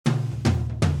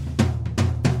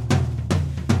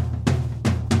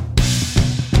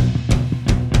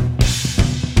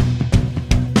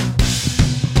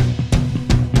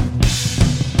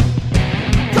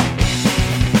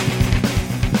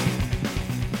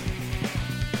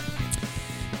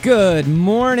Good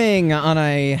morning on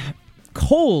a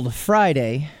cold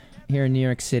Friday here in New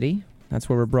York City. That's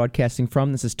where we're broadcasting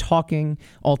from. This is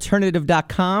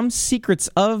TalkingAlternative.com, Secrets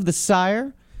of the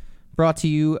Sire, brought to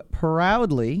you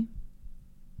proudly,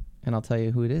 and I'll tell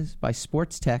you who it is, by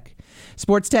Sports Tech.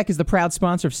 Sports Tech is the proud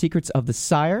sponsor of Secrets of the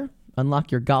Sire.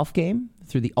 Unlock your golf game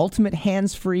through the ultimate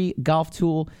hands-free golf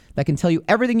tool that can tell you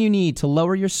everything you need to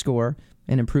lower your score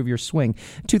and improve your swing.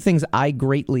 Two things I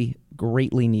greatly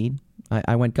need.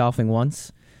 I went golfing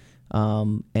once,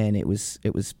 and it was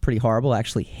pretty horrible. I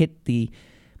actually hit the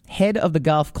head of the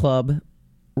golf club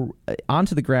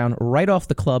onto the ground, right off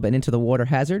the club and into the water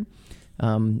hazard.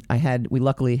 We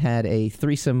luckily had a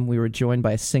threesome. We were joined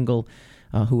by a single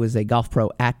who was a golf pro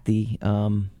at the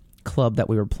club that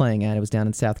we were playing at. It was down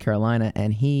in South Carolina,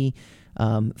 and he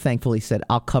thankfully said,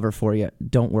 "I'll cover for you.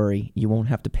 Don't worry. You won't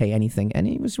have to pay anything." And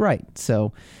he was right.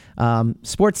 So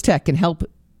Sports Tech can help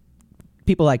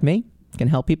people like me, can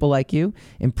help people like you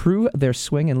improve their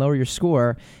swing and lower your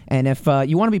score. And if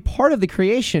you want to be part of the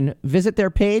creation, visit their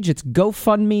page. It's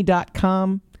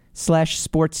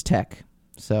gofundme.com/sportstech.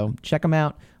 So check them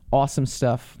out. Awesome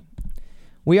stuff.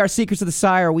 We are Secrets of the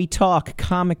Sire. We talk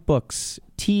comic books,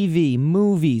 TV,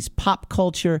 movies, pop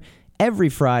culture every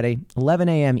Friday, 11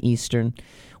 a.m. Eastern.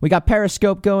 We got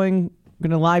Periscope going. We're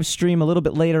going to live stream a little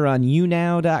bit later on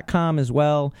younow.com as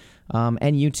well, and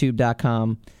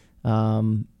youtube.com.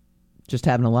 Just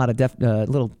having a lot of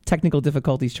little technical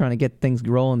difficulties trying to get things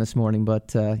rolling this morning,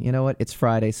 but you know what? It's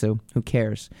Friday, so who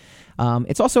cares?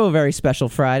 It's also a very special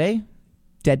Friday.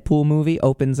 Deadpool movie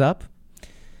opens up.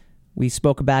 We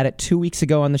spoke about it 2 weeks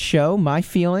ago on the show. My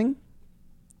feeling,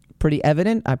 pretty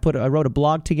evident. I wrote a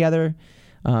blog together,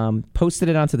 posted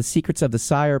it onto the Secrets of the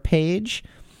Sire page.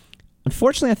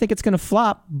 Unfortunately, I think it's going to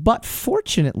flop, but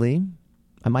fortunately,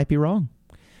 I might be wrong.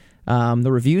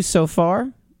 The reviews so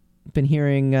far, been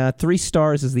hearing 3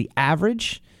 stars is the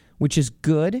average, which is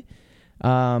good.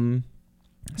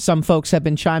 Some folks have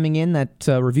been chiming in that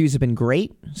reviews have been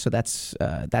great, so that's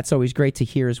always great to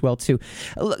hear as well too.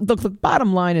 Look, the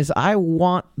bottom line is I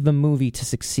want the movie to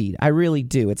succeed. I really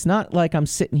do. It's not like I'm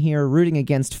sitting here rooting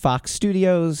against Fox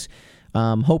Studios,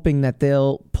 hoping that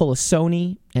they'll pull a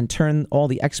Sony and turn all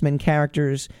the X-Men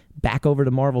characters back over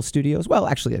to Marvel Studios. Well,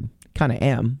 actually, I kind of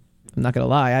am. I'm not going to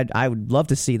lie. I would love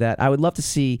to see that. I would love to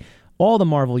see all the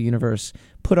Marvel Universe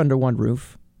put under one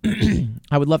roof.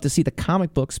 I would love to see the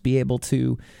comic books be able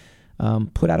to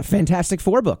put out a Fantastic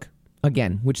Four book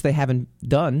again, which they haven't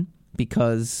done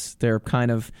because they're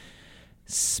kind of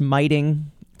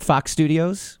smiting Fox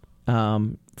Studios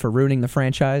for ruining the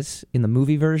franchise in the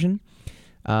movie version.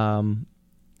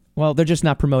 Well, they're just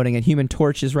not promoting it. Human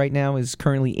Torch is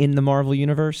currently in the Marvel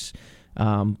Universe.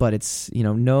 But it's,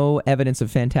 no evidence of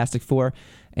Fantastic Four.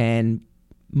 And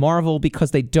Marvel,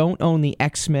 because they don't own the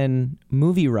X-Men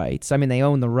movie rights, I mean, they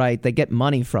own the right, they get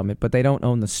money from it, but they don't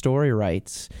own the story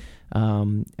rights.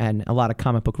 And a lot of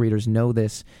comic book readers know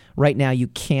this. Right now, you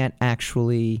can't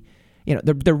actually,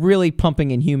 they're really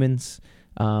pumping Inhumans.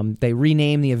 They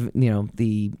rename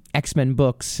the X-Men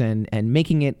books and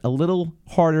making it a little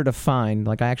harder to find.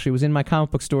 Like, I actually was in my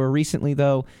comic book store recently,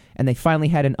 though, and they finally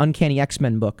had an Uncanny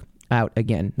X-Men book out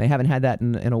again. They haven't had that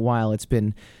in a while. It's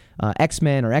been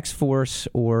X-Men or X-Force,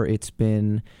 or it's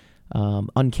been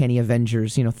Uncanny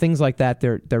Avengers, things like that.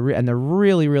 They're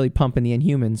really, really pumping the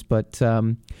Inhumans. But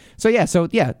so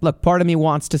yeah. Look, part of me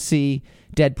wants to see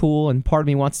Deadpool, and part of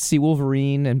me wants to see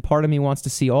Wolverine, and part of me wants to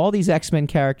see all these X-Men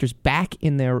characters back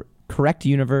in their correct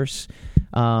universe,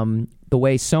 the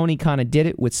way Sony kind of did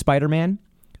it with Spider-Man,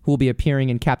 who will be appearing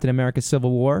in Captain America: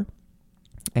 Civil War,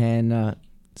 and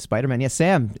Spider-Man. Yes,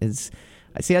 Sam is.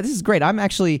 See, this is great. I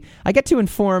get to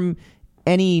inform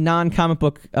any non-comic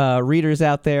book readers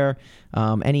out there,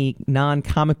 any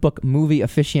non-comic book movie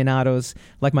aficionados,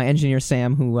 like my engineer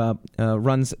Sam, who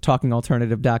runs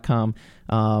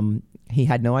TalkingAlternative.com. He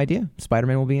had no idea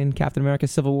Spider-Man will be in Captain America: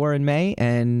 Civil War in May,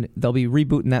 and they'll be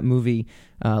rebooting that movie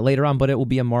later on, but it will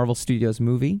be a Marvel Studios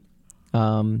movie.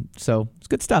 So it's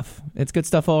good stuff. It's good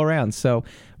stuff all around. So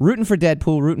rooting for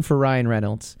Deadpool, rooting for Ryan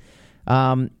Reynolds.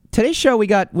 Today's show, we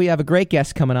have a great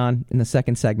guest coming on in the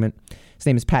second segment. His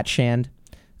name is Pat Shand.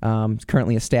 He's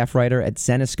currently a staff writer at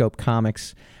Zenescope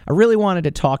Comics. I really wanted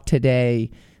to talk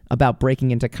today about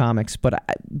breaking into comics, but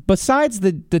besides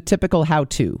the typical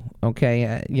how-to,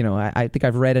 okay, I think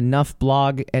I've read enough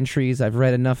blog entries. I've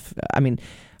read enough. I mean,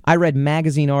 I read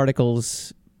magazine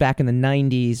articles back in the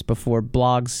 90s before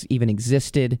blogs even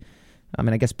existed. I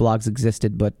mean, I guess blogs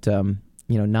existed, but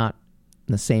not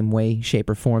in the same way, shape,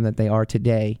 or form that they are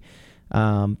today.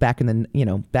 Back in the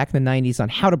 90s on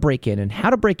how to break in, and how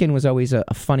to break in was always a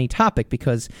funny topic,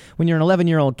 because when you're an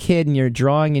 11-year-old kid and you're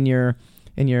drawing in your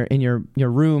your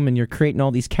room, and you're creating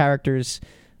all these characters.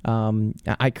 I must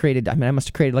have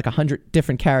created like 100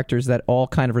 different characters that all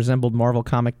kind of resembled Marvel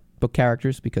comic book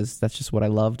characters because that's just what I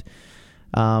loved.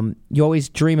 You always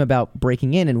dream about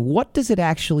breaking in, and what does it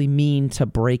actually mean to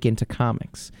break into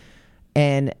comics?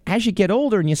 And as you get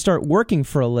older and you start working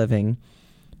for a living,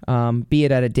 be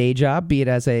it at a day job, be it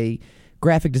as a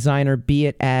graphic designer, be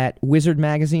it at Wizard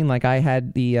Magazine, like I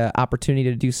had the opportunity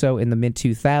to do so in the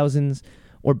mid-2000s,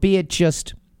 or be it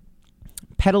just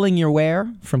peddling your wares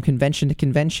from convention to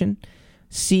convention,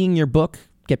 seeing your book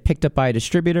get picked up by a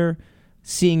distributor,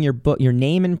 seeing your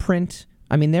name in print.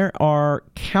 I mean, there are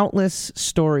countless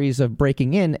stories of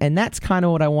breaking in, and that's kind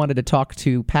of what I wanted to talk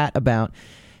to Pat about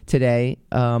today,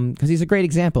 because he's a great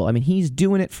example. I mean, he's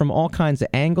doing it from all kinds of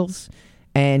angles,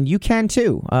 and you can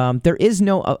too. There is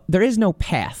no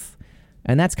path,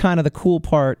 and that's kind of the cool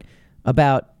part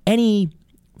about any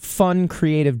fun,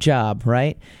 creative job,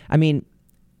 right? I mean,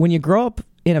 when you grow up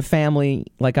in a family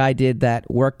like I did that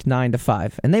worked 9 to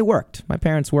 5, and they worked. My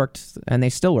parents worked, and they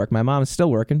still work. My mom is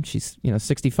still working. She's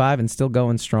 65 and still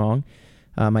going strong.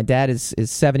 My dad is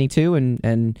 72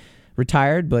 and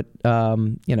retired, but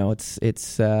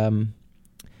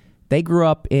they grew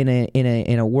up in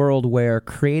a world where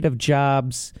creative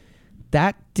jobs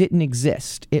that didn't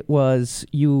exist. It was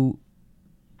you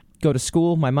go to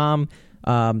school. My mom,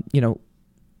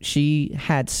 she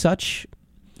had such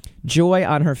joy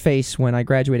on her face when I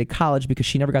graduated college because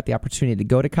she never got the opportunity to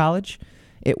go to college.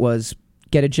 It was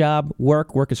get a job,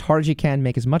 work as hard as you can,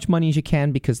 make as much money as you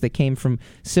can, because they came from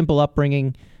simple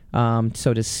upbringing.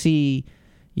 So to see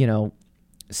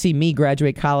me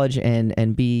graduate college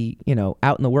and be,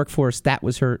 out in the workforce, that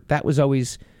was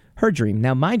always her dream.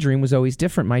 Now my dream was always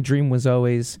different. My dream was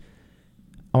always,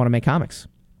 I want to make comics.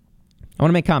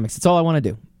 That's all I want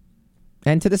to do.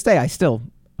 And to this day, I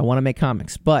want to make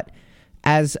comics. But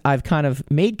as I've kind of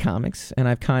made comics and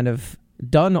I've kind of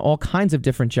done all kinds of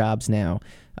different jobs now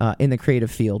in the creative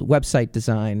field, website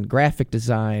design, graphic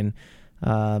design,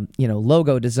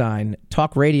 logo design,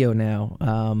 talk radio now,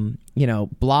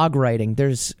 blog writing,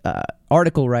 there's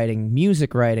article writing,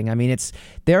 music writing. I mean,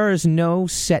 there is no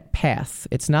set path.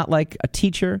 It's not like a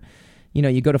teacher.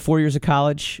 You go to 4 years of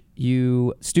college,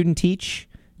 you student teach,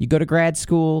 you go to grad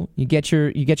school, you get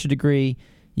your degree,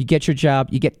 you get your job,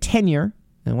 you get tenure.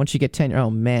 And once you get tenure, oh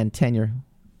man, tenure,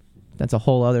 that's a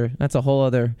whole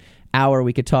other hour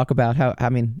we could talk about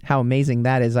how amazing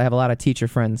that is. I have a lot of teacher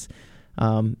friends.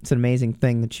 It's an amazing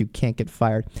thing that you can't get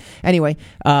fired. Anyway,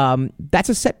 that's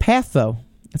a set path though.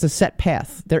 It's a set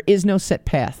path. There is no set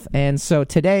path. And so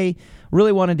today,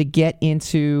 really wanted to get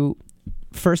into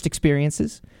first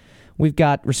experiences. We've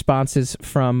got responses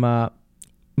from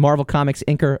Marvel Comics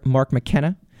inker Mark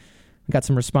McKenna. We've got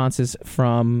some responses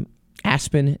from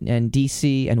Aspen and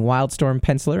DC and Wildstorm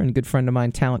penciler and a good friend of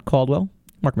mine, Talent Caldwell.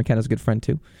 Mark McKenna's a good friend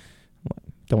too.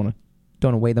 Don't want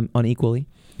to weigh them unequally.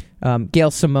 Gail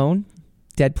Simone,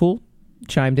 Deadpool,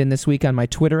 chimed in this week on my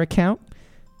Twitter account,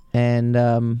 and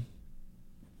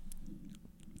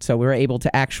so we were able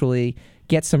to actually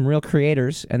get some real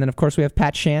creators. And then of course we have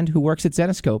Pat Shand, who works at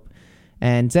Zenescope.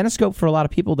 And Zenescope, for a lot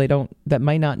of people that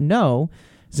might not know,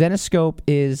 Zenescope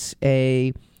is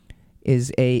an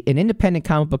independent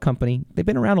comic book company. They've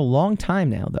been around a long time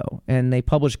now, though, and they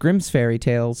publish Grimm's Fairy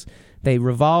Tales. They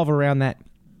revolve around that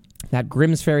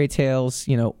Grimm's Fairy Tales,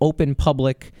 open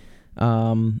public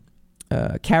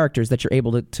characters that you're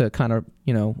able to kind of,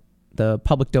 the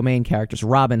public domain characters,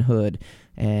 Robin Hood,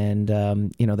 and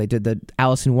they did the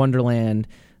Alice in Wonderland,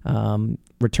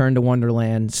 Return to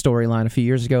Wonderland storyline a few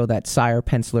years ago that Sire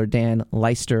penciler Dan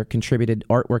Leister contributed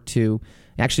artwork to.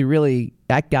 Actually, really,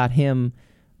 that got him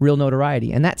real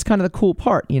notoriety. And that's kind of the cool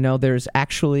part. There's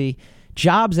actually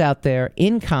jobs out there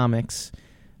in comics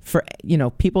for,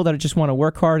 people that just want to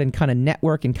work hard and kind of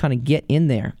network and kind of get in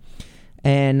there.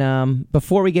 And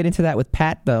before we get into that with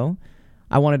Pat, though,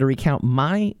 I wanted to recount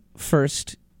my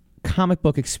first comic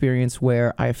book experience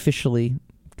where I officially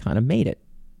kind of made it.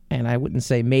 And I wouldn't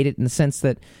say made it in the sense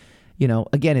that,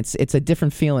 again, it's a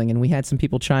different feeling. And we had some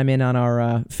people chime in on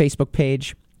our Facebook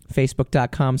page,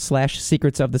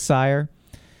 facebook.com/Secrets of the Sire.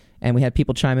 And we had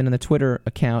people chime in on the Twitter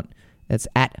account. It's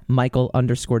at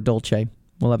Michael_Dolce.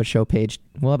 We'll have a show page.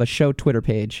 We'll have a show Twitter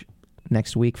page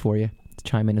next week for you to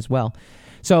chime in as well.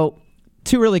 So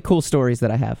 2 really cool stories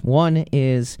that I have. One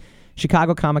is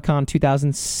Chicago Comic-Con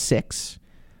 2006.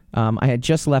 I had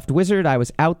just left Wizard. I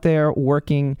was out there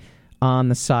working on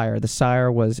The Sire. The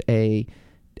Sire was a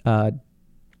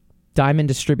Diamond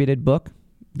distributed book.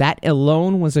 That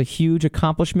alone was a huge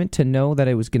accomplishment to know that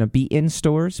it was going to be in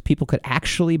stores. People could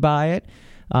actually buy it.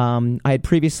 I had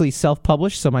previously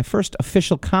self-published, so my first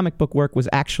official comic book work was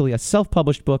actually a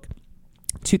self-published book,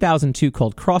 2002,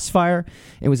 called Crossfire.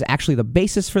 It was actually the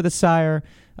basis for the Sire.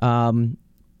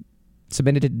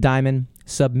 Submitted it to Diamond.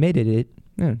 Try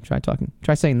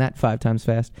saying that 5 times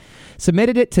fast.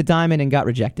 Submitted it to Diamond and got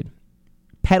rejected.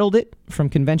 Peddled it from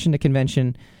convention to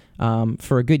convention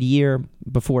for a good year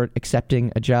before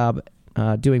accepting a job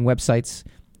doing websites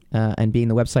and being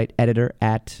the website editor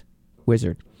at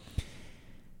Wizard.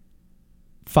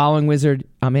 Following Wizard,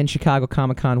 I'm in Chicago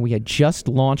Comic-Con. We had just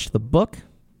launched the book.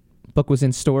 Book was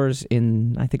in stores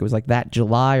in, I think it was like that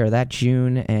July or that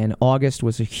June, and August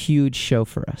was a huge show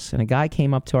for us. And a guy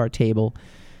came up to our table,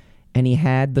 and he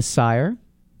had the Sire.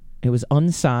 It was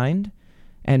unsigned,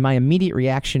 and my immediate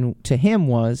reaction to him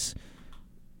was,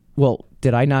 well,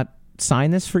 did I not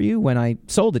sign this for you when I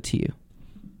sold it to you?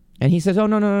 And he says, oh,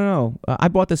 no. I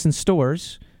bought this in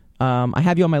stores. I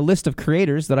have you on my list of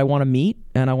creators that I want to meet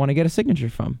and I want to get a signature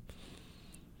from.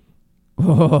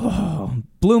 Oh,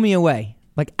 blew me away.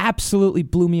 Like, absolutely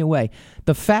blew me away.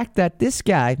 The fact that this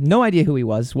guy, no idea who he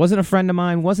was, wasn't a friend of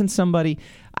mine, wasn't somebody.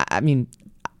 I mean,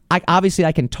 obviously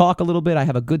I can talk a little bit. I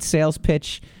have a good sales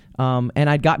pitch. And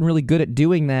I'd gotten really good at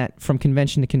doing that from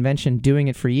convention to convention, doing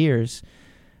it for years.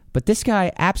 But this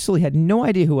guy absolutely had no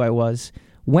idea who I was,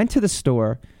 went to the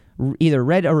store, either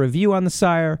read a review on the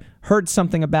Sire, heard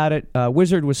something about it.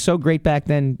 Wizard was so great back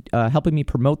then, helping me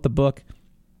promote the book,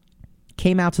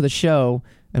 came out to the show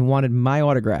and wanted my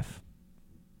autograph.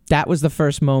 That was the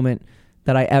first moment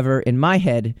that I ever, in my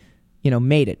head,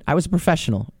 made it. I was a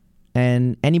professional,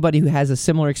 and anybody who has a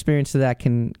similar experience to that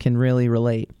can really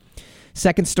relate.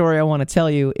 Second story I want to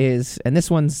tell you is, and this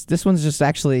one's just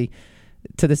actually,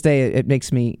 to this day, it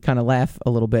makes me kind of laugh a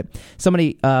little bit.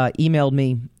 Somebody emailed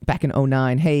me back in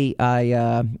 2009, hey,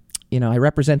 I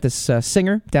represent this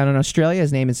singer down in Australia.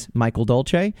 His name is Michael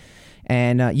Dolce.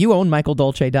 And you own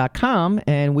michaeldolce.com,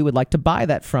 and we would like to buy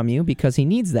that from you because he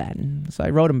needs that. And so I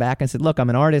wrote him back and said, look, I'm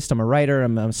an artist, I'm a writer,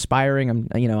 I'm aspiring,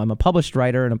 I'm a published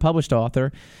writer and a published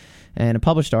author and a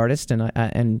published artist, and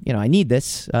I need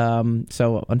this.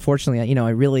 So unfortunately, I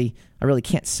really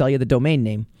can't sell you the domain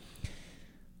name.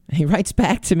 And he writes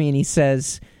back to me and he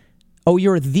says, oh,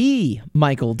 you're the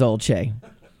Michael Dolce.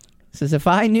 He says, if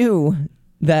I knew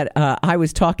that I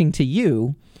was talking to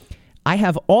you, I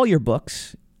have all your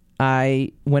books.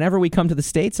 Whenever we come to the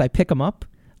States, I pick them up.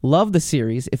 Love the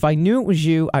series. If I knew it was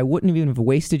you, I wouldn't even have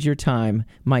wasted your time.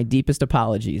 My deepest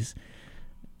apologies.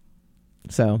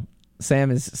 So Sam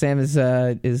is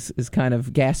kind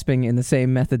of gasping in the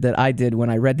same method that I did when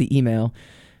I read the email.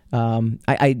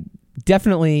 I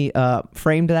definitely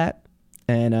framed that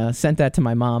and sent that to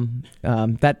my mom.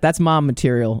 That's mom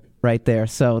material right there.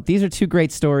 So these are 2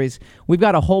 great stories. We've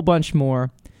got a whole bunch more.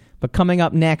 But coming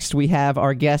up next, we have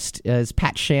our guest is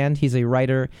Pat Shand. He's a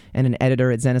writer and an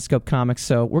editor at Zenescope Comics.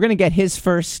 So we're going to get his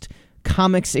first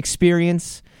comics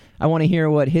experience. I want to hear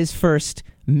what his first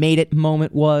made it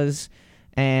moment was.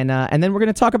 And then we're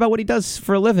going to talk about what he does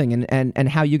for a living and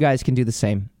how you guys can do the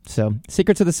same. So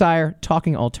Secrets of the Sire,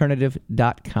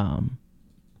 talkingalternative.com.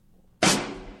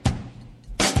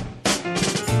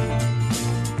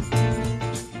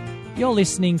 You're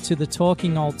listening to the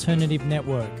Talking Alternative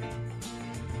Network.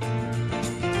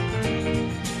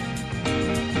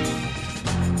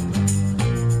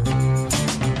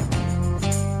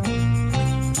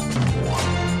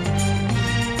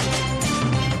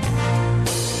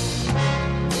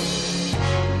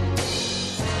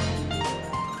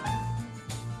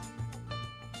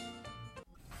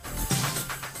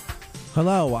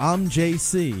 Hello, I'm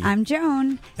JC. I'm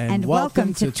Joan. And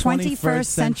welcome to 21st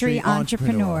Century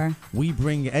Entrepreneur. We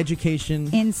bring education,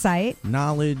 insight,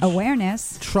 knowledge,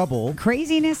 awareness, trouble,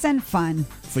 craziness, and fun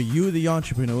for you, the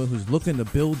entrepreneur who's looking to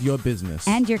build your business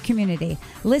and your community.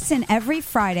 Listen every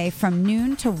Friday from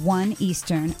noon to 1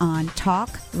 Eastern on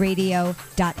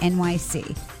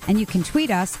talkradio.nyc. And you can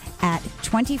tweet us at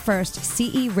 21st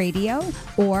CE Radio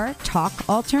or Talk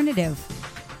Alternative.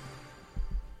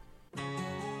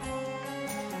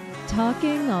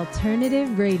 Talking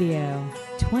Alternative Radio,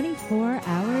 24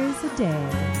 hours a day.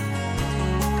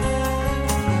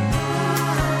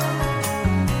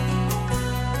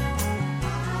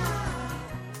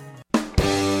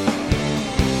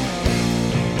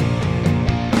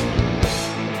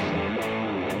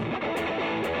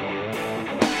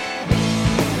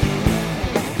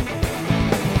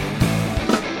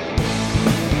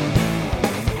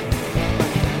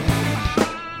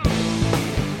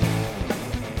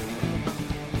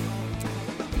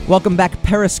 Welcome back,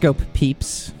 Periscope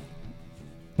peeps.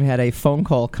 We had a phone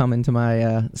call come into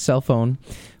my cell phone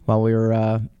while we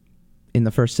were in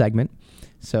the first segment.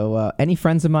 So any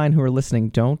friends of mine who are listening,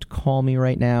 don't call me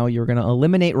right now. You're going to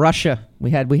eliminate Russia. We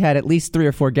had at least 3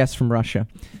 or 4 guests from Russia.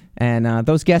 And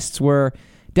those guests were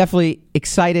definitely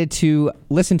excited to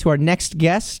listen to our next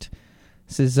guest.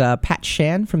 This is Pat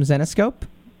Shan from Zenescope.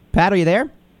 Pat, are you there?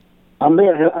 I'm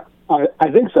there.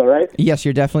 I think so, right? Yes,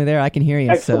 you're definitely there. I can hear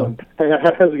you. Excellent. So.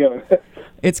 How's it going?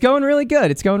 It's going really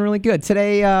good.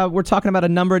 Today we're talking about a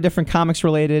number of different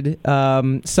comics-related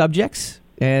subjects.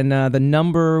 And the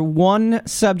number one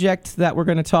subject that we're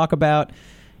going to talk about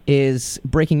is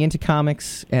breaking into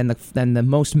comics and the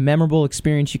most memorable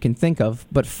experience you can think of.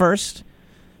 But first,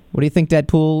 what do you think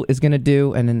Deadpool is going to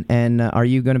do? And are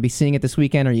you going to be seeing it this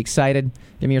weekend? Are you excited?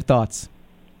 Give me your thoughts.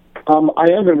 I am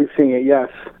going to be seeing it, yes.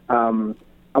 I'm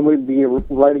going to be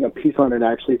writing a piece on it,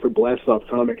 actually, for Blast Off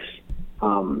Comics.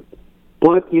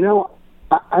 But,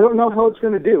 I don't know how it's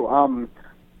going to do.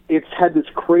 It's had this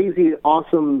crazy,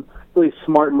 awesome, really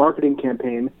smart marketing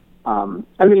campaign.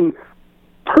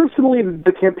 Personally,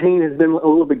 the campaign has been a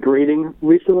little bit grating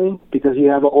recently because you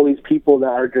have all these people that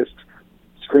are just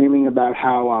screaming about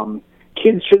how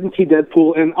kids shouldn't see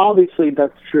Deadpool, and obviously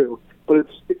that's true. But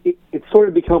it's sort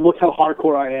of become, look how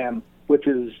hardcore I am, which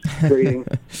is grating.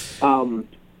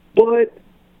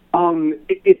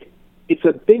 It's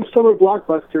a big summer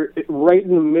blockbuster right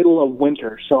in the middle of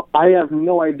winter, so I have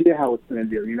no idea how it's going to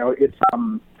do.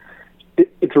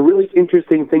 It's a really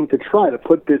interesting thing to try to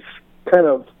put this kind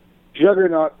of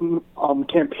juggernaut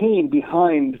campaign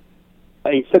behind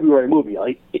a February movie.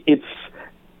 Like it's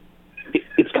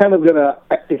kind of gonna,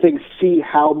 I think, see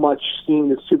how much steam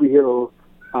the superhero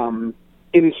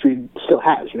industry still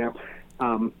has.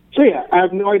 So yeah, I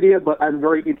have no idea, but I'm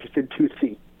very interested to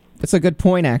see. That's a good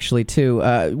point, actually, too.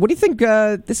 What do you think?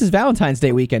 This is Valentine's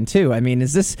Day weekend, too. I mean,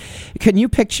 can you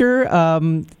picture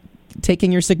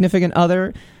taking your significant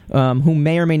other who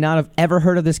may or may not have ever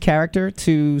heard of this character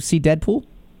to see Deadpool?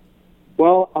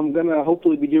 Well, I'm going to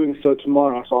hopefully be doing so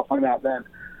tomorrow, so I'll find out then.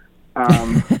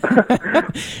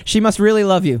 She must really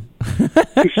love you.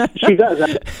 She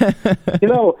does.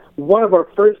 One of our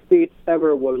first dates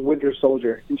ever was Winter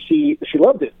Soldier, and she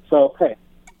loved it, so hey.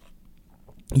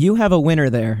 You have a winner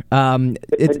there.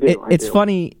 It's do.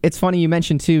 funny. It's funny you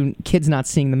mentioned too kids not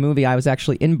seeing the movie. I was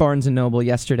actually in Barnes and Noble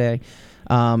yesterday,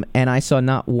 and I saw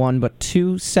not one but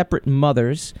 2 separate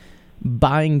mothers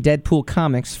buying Deadpool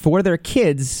comics for their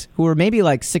kids who are maybe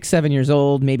like 6, 7 years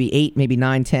old, maybe 8, maybe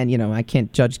 9, 10. I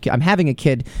can't judge. I'm having a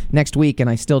kid next week, and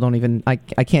I still don't even. I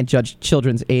can't judge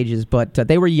children's ages, but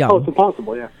they were young. Oh, it's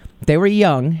impossible. Yeah. They were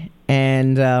young,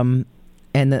 and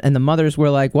the mothers were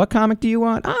like, "What comic do you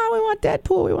want?" "Oh, we want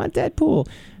Deadpool. We want Deadpool."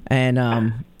 And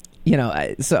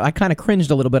so I kind of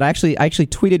cringed a little bit. I actually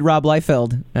tweeted Rob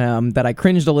Liefeld that I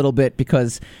cringed a little bit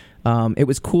because it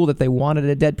was cool that they wanted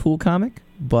a Deadpool comic,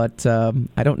 but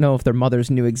I don't know if their mothers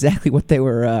knew exactly what they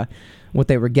were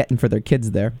getting for their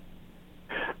kids there.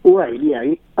 Right.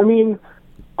 Yeah. I mean,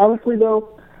 honestly, though,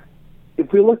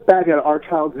 if we look back at our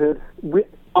childhood,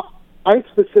 I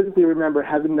specifically remember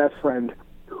having that friend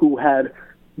who had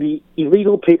the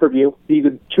illegal pay-per-view. You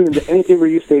could tune into any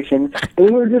pay-per-view station, and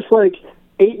we were just like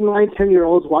 8, 9,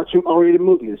 10-year-olds watching R-rated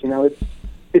movies.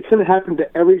 It's going to happen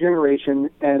to every generation,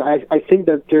 and I think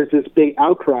that there's this big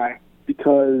outcry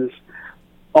because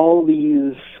all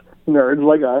these nerds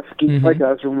like us, geeks like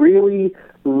us, really,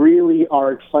 really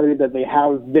are excited that they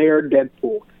have their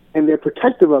Deadpool, and they're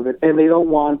protective of it, and they don't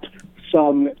want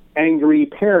some angry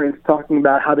parents talking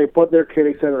about how they put their kid,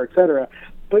 et cetera, et cetera.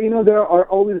 But, there are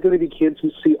always going to be kids who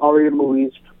see R-rated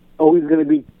movies, always going to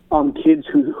be kids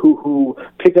who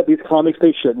pick up these comics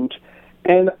they shouldn't.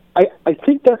 And I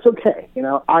think that's okay.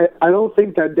 I don't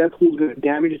think that Deadpool's going to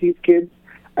damage these kids.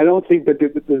 I don't think that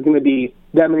there's going to be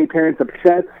that many parents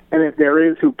upset. And if there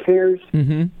is, who cares?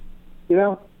 Mm-hmm.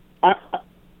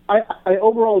 I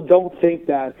overall don't think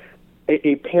that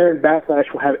a parent backlash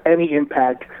will have any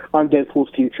impact on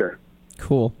Deadpool's future.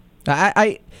 Cool.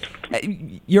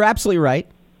 You're absolutely right.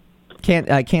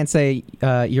 I can't say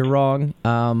you're wrong,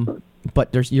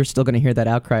 but you're still going to hear that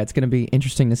outcry. It's going to be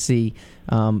interesting to see.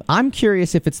 I'm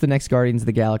curious if it's the next Guardians of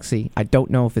the Galaxy. I don't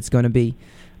know if it's going to be.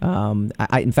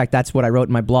 In fact, that's what I wrote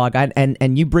in my blog.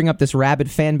 And you bring up this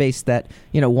rabid fan base that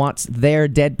wants their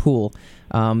Deadpool.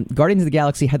 Guardians of the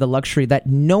Galaxy had the luxury that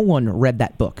no one read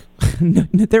that book.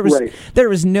 There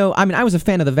was no. I mean, I was a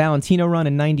fan of the Valentino run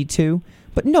in '92,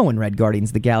 but no one read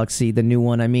Guardians of the Galaxy, the new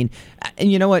one. I mean,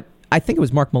 and you know what? I think it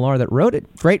was Mark Millar that wrote it.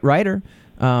 Great writer,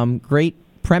 great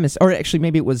premise. Or actually,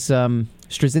 maybe it was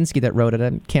Straczynski that wrote it.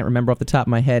 I can't remember off the top of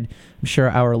my head. I'm sure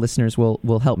our listeners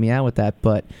will help me out with that.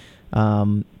 But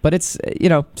But it's,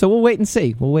 so we'll wait and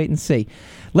see.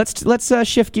 Let's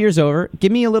shift gears over.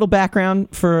 Give me a little background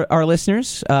for our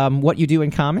listeners, what you do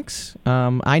in comics.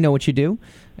 I know what you do,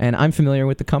 and I'm familiar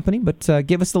with the company, but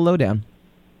give us the lowdown.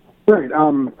 Right.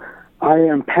 I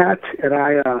am Pat, and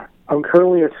I'm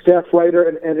currently a staff writer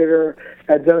and editor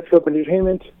at Zenescope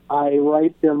Entertainment. I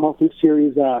write their monthly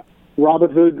series,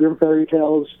 Robin Hood, Grim Fairy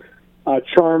Tales,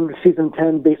 Charmed Season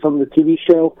 10, based on the TV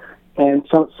show, and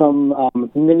some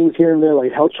minis here and there,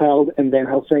 like Hellchild and Van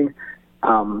Helsing.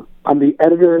 I'm the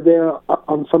editor there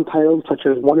on some titles, such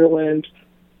as Wonderland,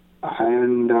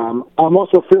 and I'm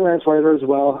also a freelance writer as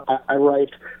well. I write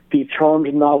the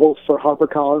Charmed novels for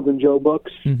HarperCollins and Joe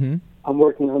Books. Mm-hmm. I'm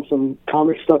working on some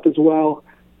comic stuff as well.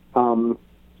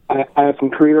 I have some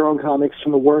creator-owned comics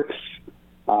in the works.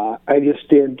 I just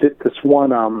did this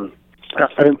one.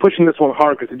 I've been pushing this one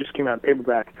hard because it just came out in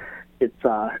paperback. It's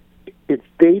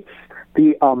dates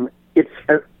it's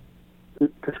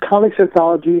this comics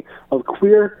anthology of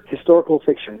queer historical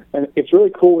fiction, and it's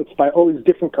really cool. It's by all these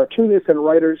different cartoonists and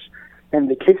writers, and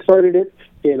they kickstarted it.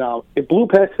 It blew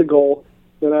past the goal.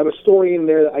 Then I have a story in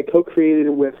there that I co-created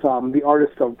with the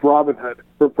artist of Robin Hood,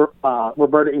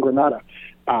 Roberta Ingranata.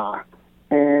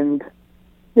 And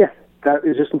yeah, that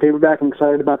is just in paperback. I'm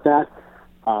excited about that.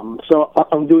 So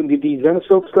I'm doing the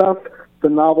Zenescope stuff, the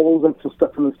novels, and some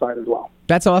stuff from the side as well.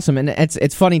 That's awesome, and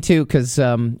it's funny too, because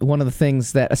one of the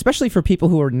things that, especially for people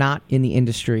who are not in the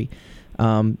industry,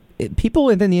 people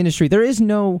within the industry, there is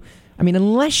no,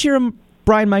 unless you're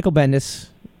Brian Michael Bendis,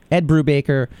 Ed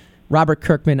Brubaker, Robert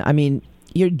Kirkman,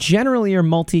 you're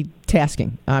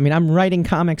multitasking. I'm writing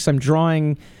comics, I'm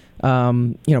drawing,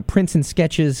 prints and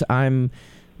sketches, I'm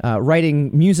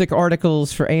writing music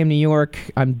articles for AM New York,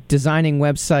 I'm designing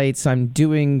websites, I'm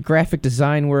doing graphic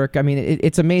design work.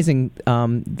 It's amazing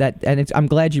I'm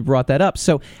glad you brought that up.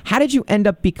 So how did you end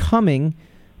up becoming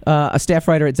a staff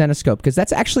writer at Zenescope? Because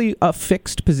that's actually a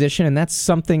fixed position, and that's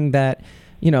something that,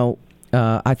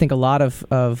 I think a lot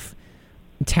of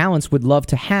talents would love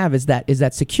to have, is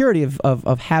that security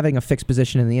of having a fixed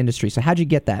position in the industry. So how'd you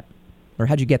get that? Or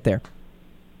how'd you get there?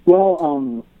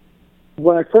 Well,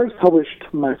 when I first published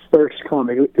my first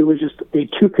comic, it was just a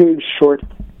 2-page short.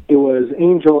 It was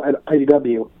Angel at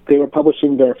IDW. They were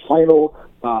publishing their final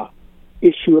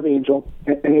issue of Angel,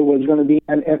 and it was going to be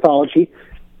an anthology.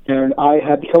 And I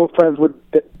had become friends with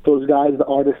those guys, the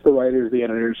artists, the writers, the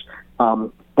editors,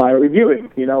 by reviewing.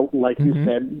 Like you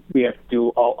said, we have to do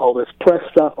all this press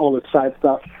stuff, all this side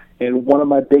stuff. And one of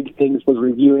my big things was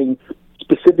reviewing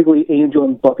specifically Angel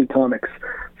and Buffy comics.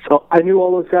 So I knew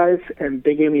all those guys, and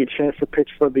they gave me a chance to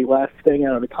pitch for the last thing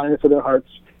out of the kindness of their hearts,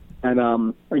 and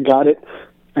I got it.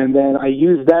 And then I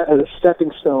used that as a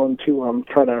stepping stone to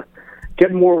try to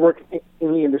get more work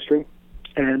in the industry.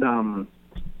 And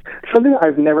something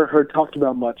I've never heard talked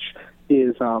about much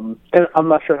is, and I'm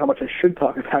not sure how much I should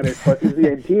talk about it, but is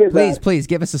the idea that... Please,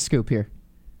 give us a scoop here.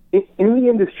 In the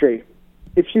industry,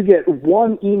 if you get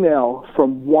one email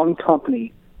from one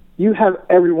company, you have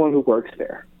everyone who works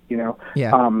there.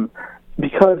 Yeah.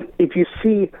 Because if you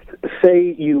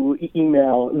say you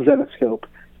email Zenescope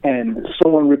and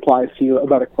someone replies to you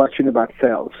about a question about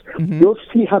sales, you'll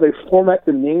see how they format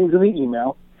the names in the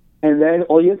email, and then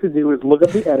all you have to do is look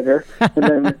up the editor, and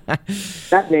then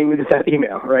that name is that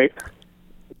email, right?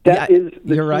 That is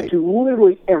the you're right. To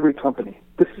literally every company.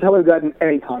 This is how I've gotten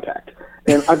any contact,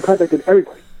 and I've contacted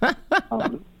everybody.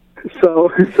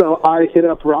 So I hit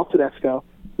up Ralph Tedesco,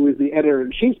 who is the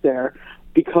editor-in-chief there,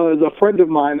 because a friend of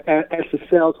mine asked the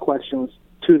sales questions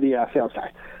to the sales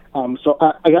guy. So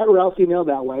I got Ralph's email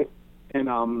that way, and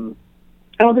I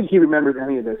don't think he remembers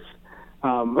any of this.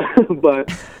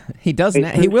 But he does.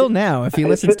 He will now if he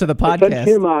listens to the podcast. I sent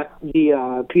him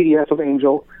the PDF of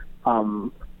Angel,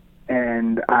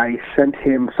 and I sent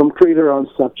him some creator-owned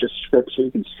stuff, just scripts, so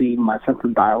you can see my sense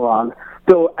of dialogue.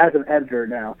 Though as an editor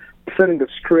now, sending the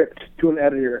script to an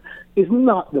editor is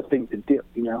not the thing to do,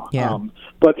 Yeah.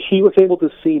 But he was able to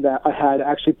see that I had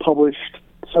actually published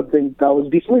something that was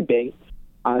decently big,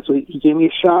 so he gave me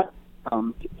a shot.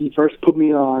 He first put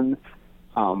me on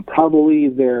probably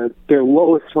their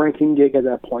lowest ranking gig at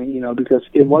that point, because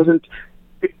it wasn't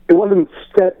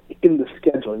set in the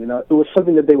schedule. It was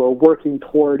something that they were working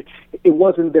toward. It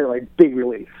wasn't their big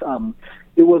release.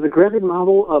 It was a graphic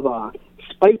novel of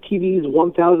Spike TV's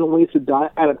 1,000 Ways to Die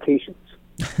adaptations.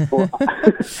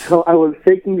 So I was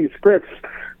taking these scripts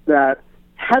that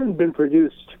hadn't been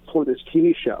produced for this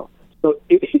TV show. So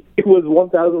it was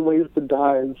 1,000 Ways to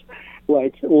Die's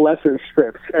lesser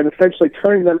scripts, and essentially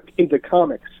turning them into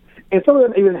comics. And some of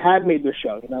them even had made the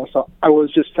show, So I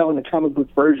was just telling a comic book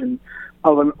version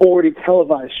of an already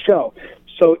televised show.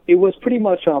 So it was pretty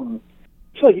much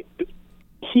feel like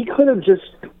he could have just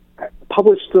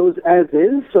published those as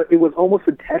is, so it was almost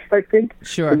a test, I think,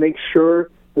 Sure. to make sure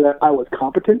that I was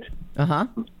competent. Uh-huh.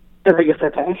 And I guess I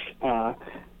passed.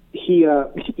 He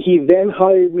then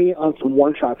hired me on some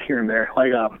one-shots here and there.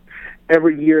 Like,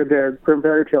 every year their Grim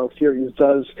Fairy Tale series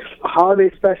does a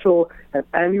holiday special, an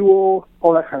annual,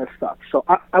 all that kind of stuff. So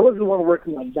I was the one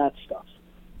working on that stuff.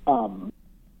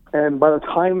 And by the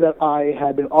time that I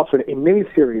had been offered a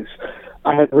miniseries,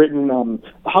 I had written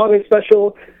a holiday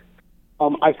special.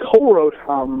 I co-wrote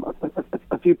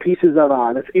a few pieces of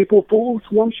this April Fool's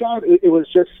one-shot. It was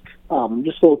just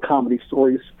little comedy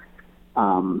stories.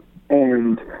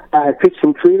 And I pitched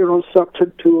some creator-owned stuff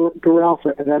to Ralph,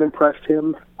 and that impressed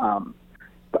him.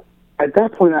 But at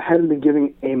that point, I hadn't been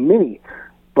giving a mini.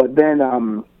 But then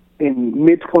in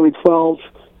mid-2012,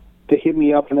 they hit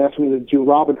me up and asked me to do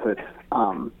Robin Hood.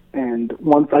 And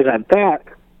once I got that,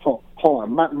 hold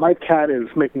on, my cat is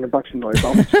making a bunch of noise.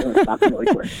 I'm just going to stop really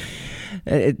quick.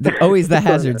 Always the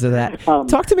hazards of that.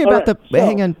 Talk to me about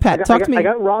hang on, Pat. Talk to me. I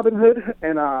got Robin Hood,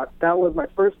 and that was my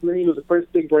first mini. It was the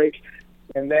first big break.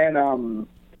 And then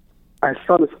I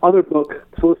saw this other book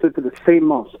solicited for the same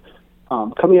month.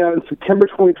 Coming out in September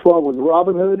 2012 was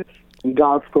Robin Hood and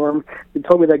Godstorm. They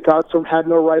told me that Godstorm had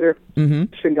no writer. And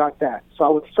got that. So I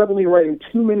was suddenly writing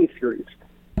 2 miniseries.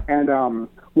 And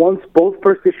once both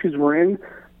first issues were in,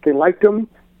 they liked them.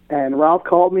 And Ralph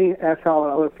called me, asked how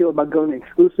I would feel about going to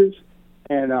exclusives.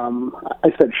 And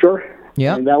I said, sure.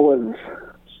 Yeah. And that was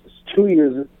 2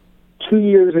 years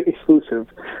exclusive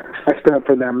I spent up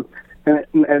for them. And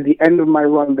at the end of my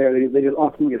run there, they just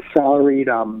offered me a salaried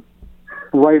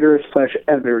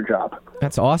writer/editor job.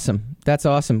 That's awesome. That's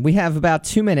awesome. We have about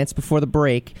 2 minutes before the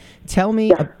break. Tell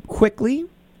me quickly,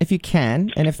 if you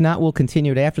can, and if not, we'll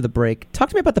continue it after the break. Talk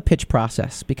to me about the pitch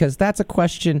process, because that's a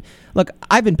question. Look,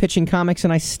 I've been pitching comics,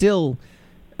 and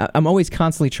I'm always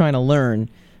constantly trying to learn.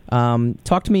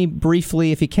 Talk to me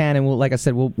briefly, if you can, and like I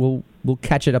said, we'll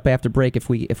catch it up after break if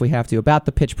we have to, about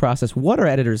the pitch process. What are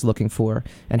editors looking for,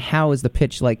 and how is the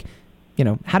pitch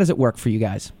how does it work for you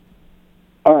guys?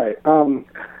 All right.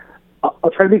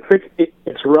 I'll try to be quick.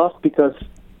 It's rough because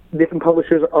different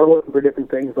publishers are looking for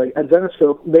different things. Like at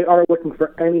Zenescope, they are looking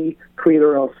for any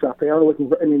creator-owned stuff. They are looking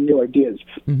for any new ideas.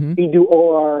 We do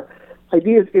all our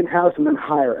ideas in-house and then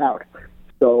hire out.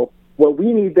 So what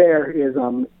we need there is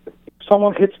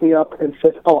someone hits me up and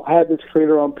says, oh, I have this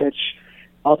creator-owned pitch.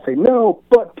 I'll say, no,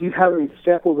 but do you have any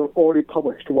samples of already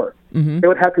published work? They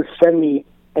would have to send me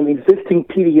an existing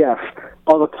PDF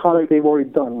of a comic they've already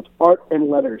done with art and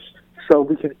letters. So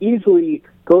we can easily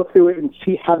go through it and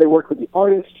see how they work with the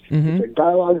artist, if their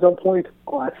dialogue's on point,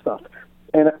 all that stuff.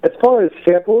 And as far as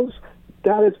samples,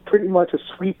 that is pretty much a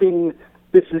sweeping,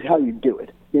 this is how you do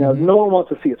it. No one wants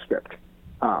to see a script.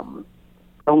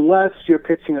 Unless you're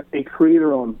pitching a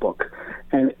creator-owned book.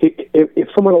 And if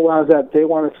someone allows that, they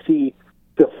want to see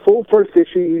the full first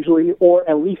issue usually, or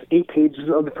at least 8 pages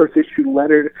of the first issue,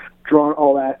 lettered, drawn,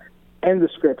 all that, and the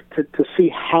script to see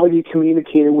how you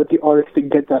communicated with the artist to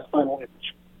get that final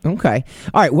image. Okay.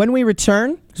 All right, when we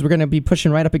return, because we're going to be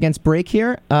pushing right up against break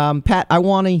here, Pat, I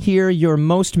want to hear your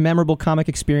most memorable comic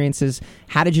experiences.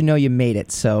 How did you know you made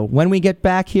it? So when we get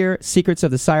back here,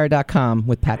 secretsofthesire.com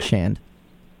with Pat Shand.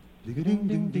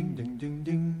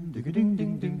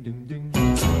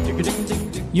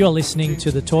 You're listening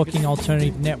to the Talking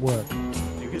Alternative Network.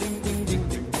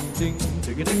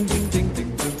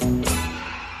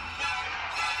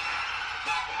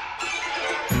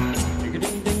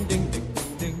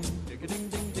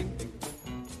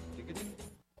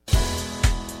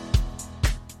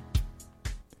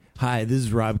 Hi, this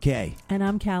is Rob Kay. And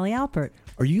I'm Callie Alpert.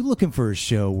 Are you looking for a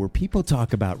show where people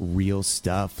talk about real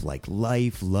stuff like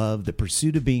life, love, the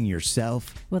pursuit of being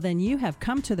yourself? Well, then you have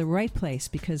come to the right place,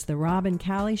 because the Rob and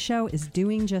Callie Show is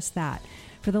doing just that.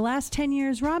 For the last 10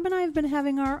 years, Rob and I have been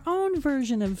having our own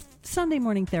version of Sunday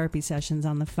morning therapy sessions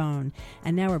on the phone,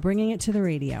 and now we're bringing it to the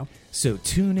radio. So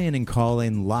tune in and call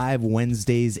in live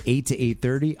Wednesdays 8 to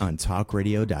 8:30 on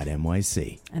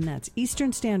talkradio.nyc. And that's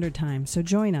Eastern Standard Time, so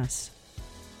join us.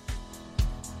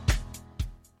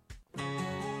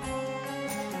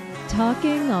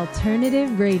 Talking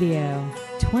Alternative Radio,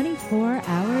 24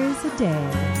 hours a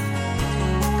day.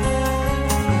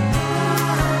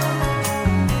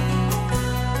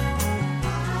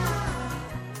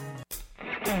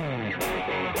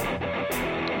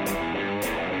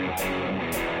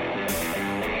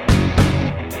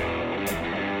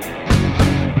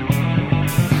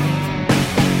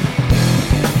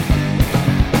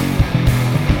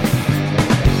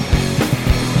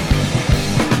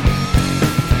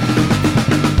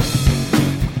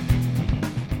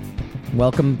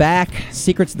 Welcome back.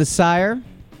 Secrets of the Sire.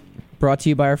 brought to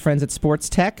you by our friends at Sports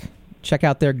Tech. Check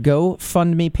out their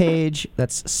GoFundMe page.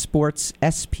 That's Sports,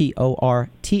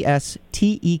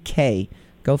 SPORTSTEK.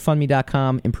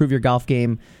 GoFundMe.com. Improve your golf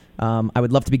game. I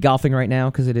would love to be golfing right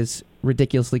now because it is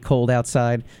ridiculously cold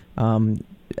outside.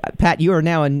 Pat, you are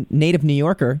now a native New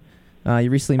Yorker.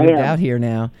 You recently moved out here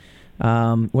now.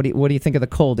 What do you think of the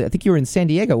cold? I think you were in San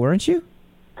Diego, weren't you?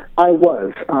 I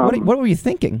was. What were you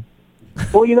thinking?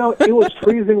 Well, it was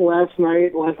freezing last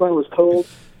night. Last night was cold.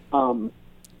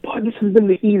 But this has been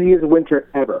the easiest winter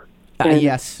ever.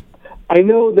 Yes. I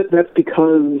know that's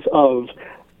because of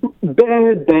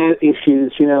bad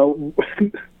issues.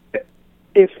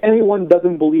 If anyone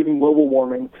doesn't believe in global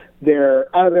warming,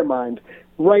 they're out of their mind.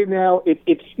 Right now,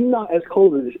 it's not as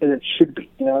cold as it should be.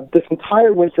 This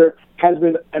entire winter has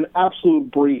been an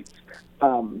absolute breeze.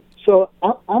 So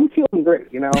I'm feeling great.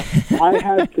 I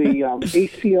had the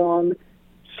AC on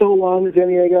so long in San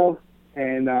Diego,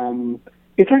 and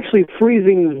it's actually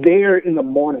freezing there in the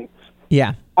mornings.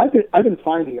 Yeah, I've been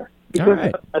fine here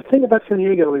because the thing about San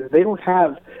Diego is they don't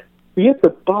have. You have to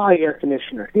buy air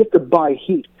conditioner. You have to buy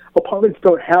heat. Apartments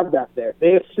don't have that there.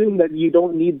 They assume that you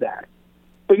don't need that,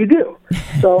 but you do.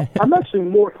 So I'm actually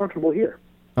more comfortable here.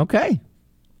 Okay,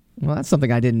 well that's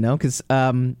something I didn't know because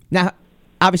now.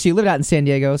 Obviously, you lived out in San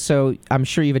Diego, so I'm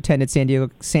sure you've attended San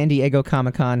Diego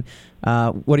Comic-Con.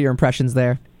 What are your impressions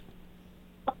there?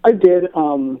 I did.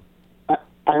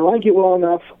 I like it well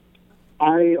enough.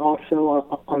 I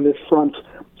also, on this front,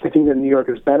 I think that New York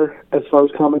is better as far as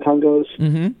Comic-Con goes.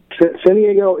 Mm-hmm. San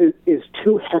Diego is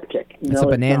too hectic. It's a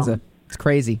bonanza. It's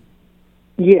crazy.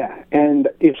 Yeah, and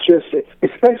it's just,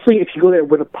 especially if you go there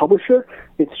with a publisher,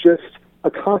 it's just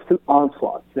a constant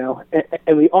onslaught.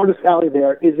 And the Artist Alley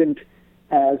there isn't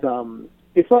as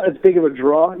it's not as big of a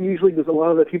draw usually because a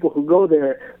lot of the people who go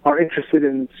there are interested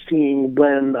in seeing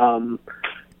when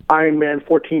Iron Man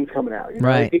 14 is coming out.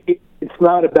 Right. It's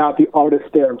not about the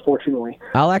artist there, unfortunately.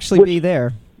 I'll actually be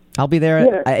there. I'll be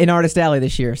there in Artist Alley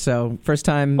this year. So first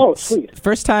time. Oh, sweet!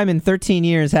 First time in 13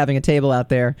 years having a table out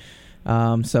there.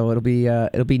 So it'll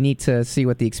be neat to see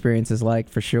what the experience is like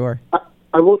for sure.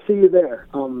 I will see you there.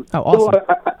 Oh, awesome! So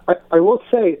I will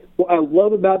say what I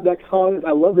love about that con is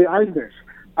I love the Eisners.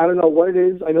 I don't know what it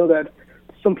is. I know that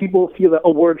some people feel that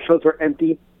award shows are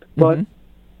empty, but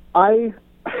I've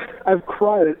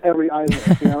cried at every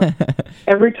Eisner.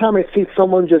 Every time I see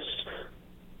someone just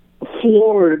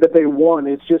floored that they won,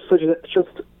 it's just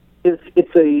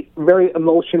it's a very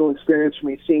emotional experience for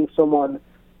me seeing someone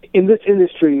in this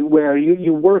industry where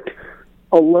you work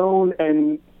alone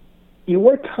and you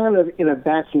work kind of in a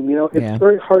vacuum. It's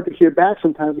very hard to hear back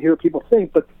sometimes to hear what people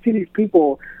think, but to see these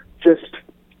people just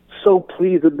so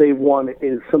pleased that they won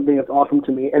is something that's awesome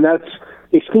to me, and that's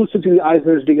exclusive to the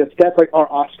Eisners because that's like our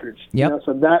Oscars. Yep.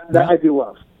 So that I do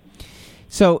love.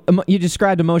 So you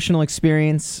described emotional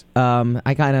experience.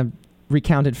 I kind of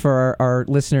recounted for our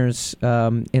listeners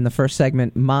in the first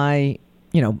segment my,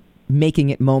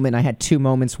 making it moment. I had two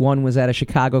moments. One was at a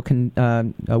Chicago,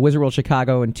 Wizard World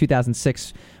Chicago in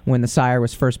 2006 when The Sire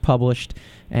was first published,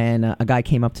 and a guy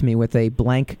came up to me with a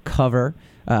blank cover.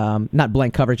 Not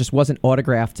blank cover, it just wasn't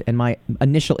autographed, and my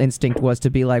initial instinct was to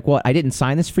be like, "What? I didn't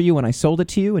sign this for you when I sold it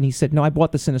to you?" And he said, "No, I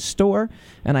bought this in a store,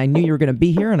 and I knew you were going to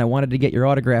be here, and I wanted to get your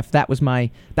autograph." That was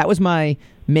my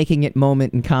making it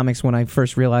moment in comics when I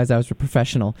first realized I was a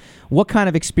professional. What kind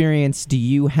of experience do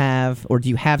you have, or do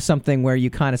you have something where you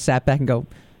kind of sat back and go,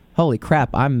 "Holy crap,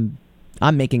 I'm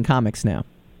making comics now"?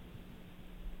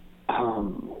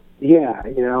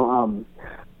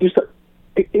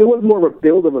 It was more of a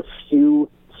build of a few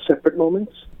separate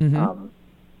moments. Mm-hmm.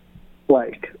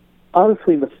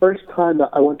 Honestly, the first time that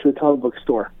I went to a comic book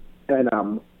store, and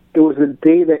it was the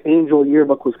day that Angel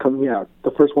Yearbook was coming out,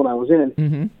 the first one I was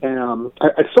in, and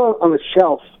I saw it on the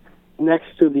shelf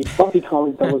next to the Buffy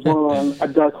comic that was on a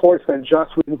Dark Horse that Joss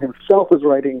Whedon himself was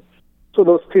writing. So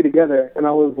those two together, and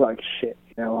I was like, shit,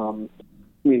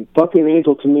 Buffy and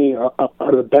Angel to me are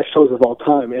the best shows of all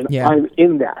time, and I'm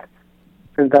in that.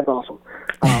 And that's awesome.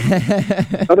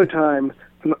 Another time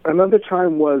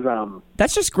was...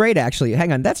 That's just great, actually.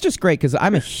 Hang on. That's just great, because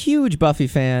I'm a huge Buffy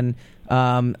fan.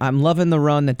 I'm loving the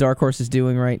run that Dark Horse is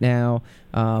doing right now.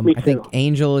 Me too. I think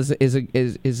Angel is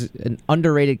an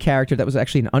underrated character. That was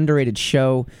actually an underrated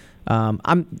show.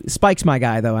 Spike's my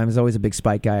guy, though. I was always a big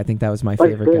Spike guy. I think that was my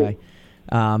favorite guy.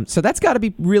 So that's got to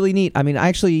be really neat. I mean, I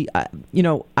actually,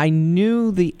 I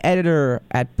knew the editor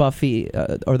at Buffy,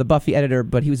 or the Buffy editor,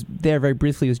 but he was there very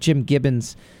briefly. It was Jim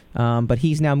Gibbons, but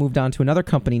he's now moved on to another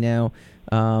company now.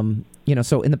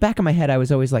 So in the back of my head, I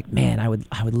was always like, man, I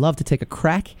would love to take a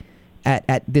crack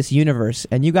at this universe,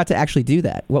 and you got to actually do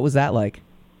that. What was that like?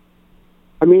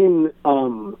 I mean,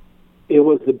 it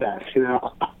was was the best. You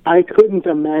know, I couldn't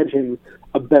imagine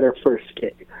a better first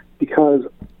gig because,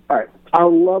 all right, I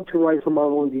love to write for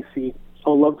Marvel and DC. I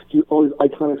love to do all these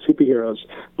iconic superheroes,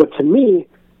 but to me,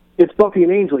 it's Buffy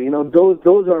and Angel. You know,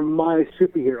 those are my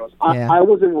superheroes. I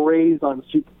wasn't raised on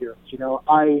superheroes. You know,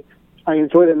 I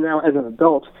enjoy them now as an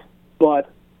adult, but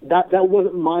that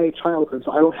wasn't my childhood,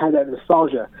 so I don't have that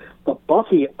nostalgia. But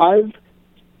Buffy, I've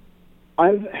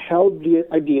held the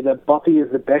idea that Buffy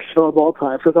is the best show of all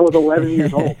time since I was 11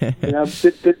 years old. You know,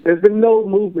 there's been no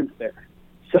movement there,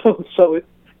 so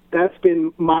that's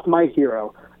been my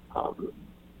hero.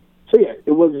 So yeah,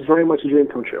 it was very much a dream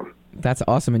come true. That's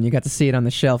awesome, and you got to see it on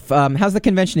the shelf. How's the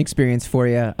convention experience for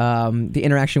you? The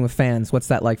interaction with fans, what's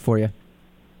that like for you?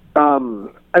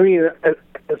 I mean,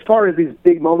 as far as these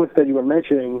big moments that you were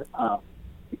mentioning,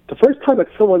 the first time that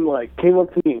someone came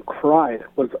up to me and cried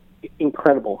was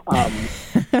incredible.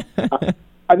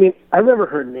 I mean, I remember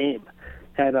her name,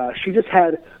 and she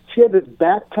had this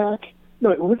backpack. No,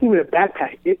 it wasn't even a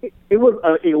backpack. It was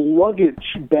a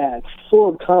luggage bag full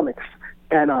of comics.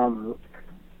 And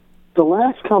the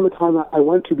last Comic-Con I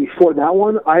went to before that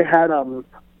one, I had,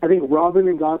 I think Robin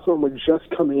and Godstorm were just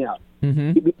coming out.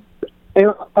 Mm-hmm.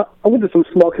 And I went to some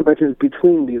small conventions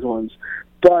between these ones.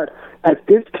 But at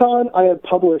this con, I had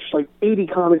published 80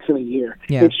 comics in a year.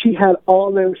 Yeah. And she had all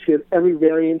of them. She had every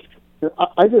variant. And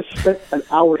I just spent an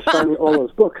hour signing all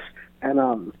those books.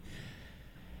 And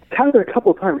had it a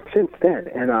couple of times since then.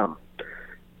 And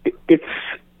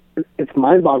it's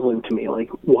mind-boggling to me.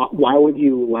 Why would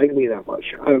you like me that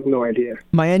much? I have no idea.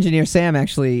 My engineer, Sam,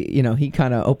 actually, he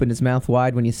kind of opened his mouth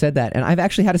wide when you said that. And I've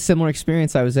actually had a similar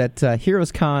experience. I was at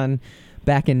Heroes Con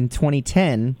back in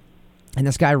 2010, and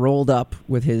this guy rolled up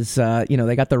with his,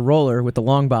 they got the roller with the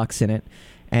long box in it,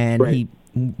 and right. He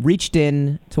reached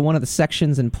in to one of the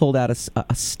sections and pulled out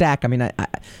a stack. I mean,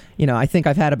 I think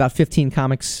I've had about 15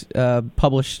 comics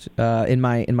published in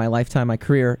my lifetime, my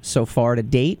career so far to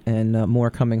date, and more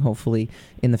coming hopefully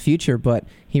in the future. But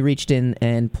he reached in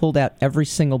and pulled out every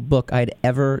single book I'd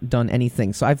ever done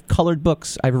anything. So I've colored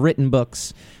books, I've written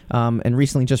books, and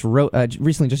recently just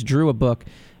drew a book,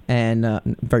 and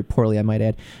very poorly, I might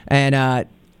add. And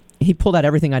he pulled out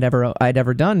everything I'd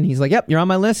ever done. He's like, "Yep, you're on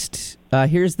my list.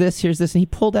 Here's this," and he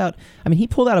pulled out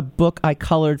a book I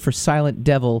colored for Silent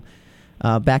Devil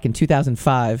back in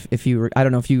 2005. I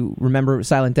don't know if you remember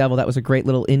Silent Devil. That was a great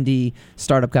little indie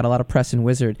startup, got a lot of press in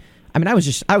Wizard. I mean, I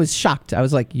was shocked. I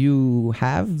was like, "You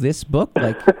have this book?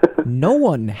 No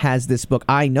one has this book.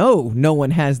 I know no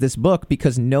one has this book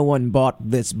because no one bought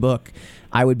this book.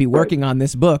 I would be working on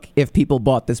this book if people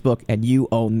bought this book, and you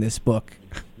own this book."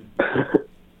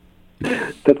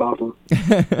 That's awesome.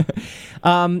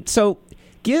 So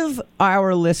give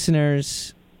our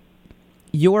listeners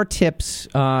your tips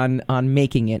on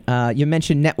making it. You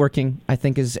mentioned networking, I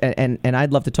think and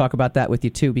I'd love to talk about that with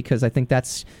you too, because I think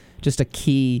that's just a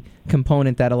key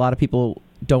component that a lot of people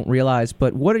don't realize.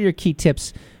 But what are your key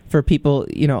tips for people?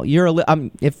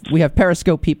 If we have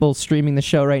Periscope people streaming the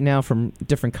show right now from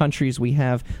different countries, we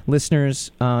have listeners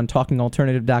on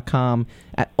TalkingAlternative.com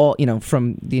at all,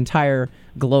 from the entire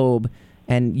globe,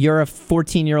 and you're a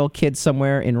 14-year-old kid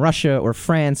somewhere in Russia or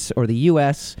France or the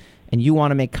U.S. and you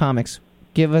want to make comics.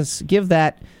 Give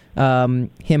that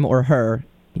him or her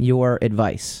your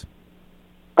advice.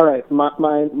 All right,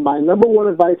 my number one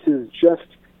advice is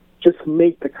just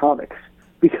make the comics,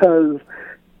 because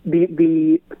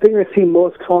the thing I see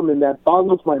most common that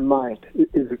boggles my mind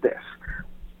is this: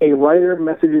 a writer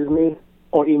messages me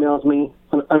or emails me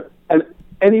on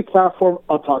any platform.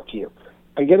 I'll talk to you.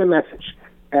 I get a message,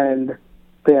 and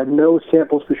they have no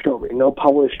samples to show me, no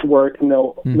published work,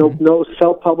 no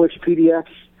self-published PDFs,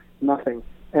 nothing.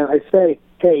 And I say,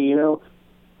 hey,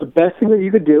 the best thing that you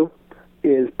could do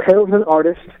is pair with an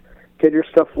artist, get your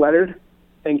stuff lettered,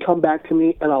 and come back to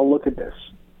me, and I'll look at this.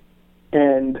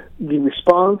 And the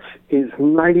response is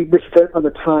 90% of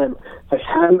the time, I've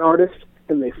had an artist,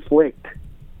 and they flaked.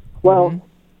 Well,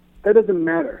 that doesn't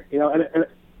matter, and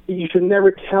you should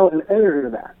never tell an editor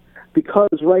that, because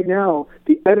right now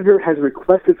the editor has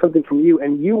requested something from you,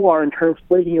 and you are in turn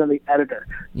flaking on the editor.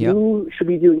 Yep. You should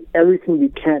be doing everything you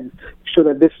can so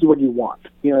that this is what you want,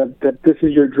 that this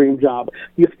is your dream job.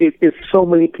 It's so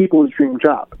many people's dream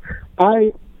job.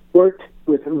 I worked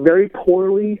with very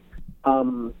poorly,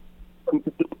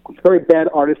 very bad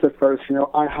artists at first.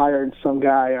 I hired some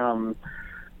guy,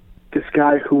 this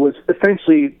guy who was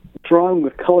essentially drawing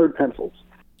with colored pencils.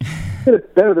 He did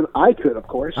it better than I could, of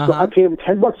course. So I paid him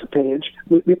 $10 a page,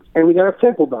 and we got a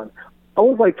sample done. I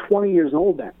was 20 years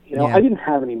old then. I didn't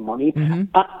have any money.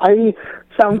 I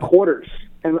found quarters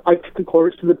and I took the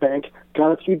quarters to the bank,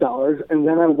 got a few dollars, and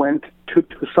then I went to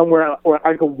somewhere where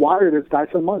I could wire this guy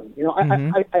some money. You know,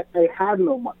 I had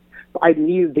no money. I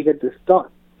needed to get this done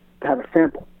to have a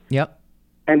sample. Yep.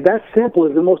 And that sample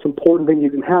is the most important thing you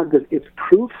can have because it's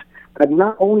proof that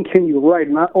not only can you write,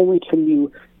 not only can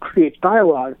you create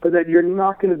dialogue, but that you're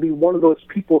not going to be one of those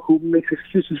people who makes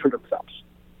excuses for themselves.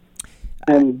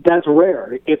 And that's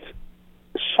rare. It's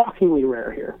shockingly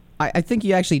rare here. I think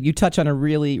you touch on a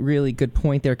really, really good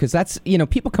point there, because that's,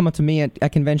 people come up to me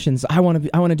at conventions. I want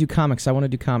to do comics. I want to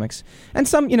do comics. And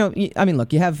some, I mean,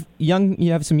 look, you have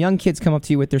some young kids come up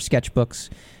to you with their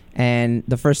sketchbooks, and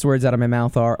the first words out of my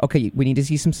mouth are, okay, we need to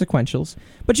see some sequentials.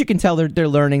 But you can tell they're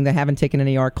learning. They haven't taken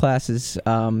any art classes.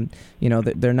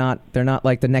 They're not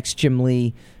like the next Jim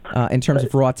Lee in terms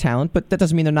of raw talent. But that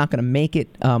doesn't mean they're not going to make it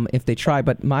if they try.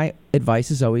 But my advice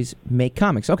is always make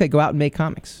comics. Okay, go out and make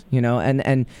comics.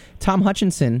 And Tom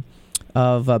Hutchinson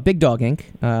of Big Dog Inc.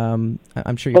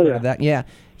 I'm sure you've heard of that. Yeah,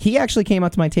 he actually came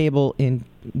up to my table in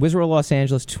Wizard World, Los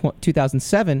Angeles,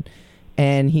 2007.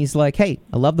 And he's like, "Hey,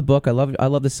 I love the book. I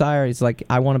love the Sire." He's like,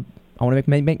 "I want to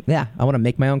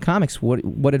make my own comics.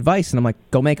 What advice?" And I'm like,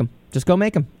 "Go make them. Just go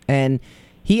make them." And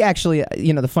he actually,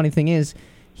 the funny thing is,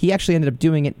 he actually ended up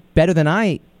doing it better than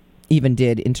I even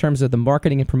did in terms of the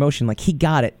marketing and promotion. Like, he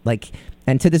got it. Like,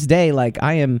 and to this day, like,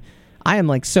 I am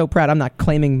like so proud. I'm not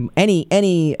claiming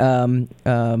any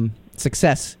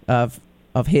success of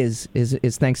his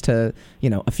is thanks to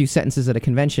a few sentences at a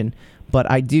convention. But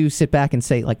I do sit back and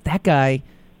say, like, that guy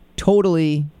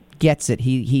totally gets it.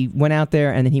 He went out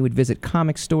there and then he would visit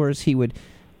comic stores. It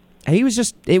was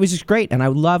just great. And I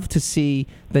would love to see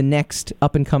the next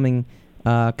up and coming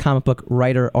comic book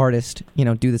writer artist,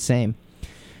 do the same.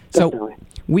 Definitely. So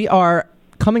we are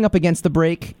coming up against the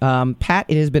break. Pat,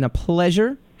 it has been a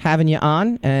pleasure having you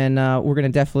on, and we're going to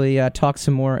definitely talk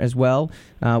some more as well.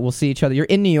 We'll see each other. You're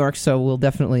in New York, so we'll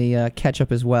definitely catch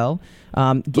up as well.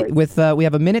 We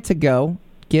have a minute to go.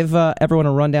 Give everyone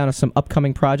a rundown of some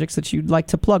upcoming projects that you'd like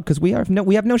to plug, because we have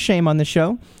no shame on the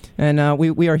show, and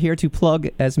we are here to plug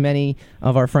as many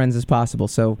of our friends as possible.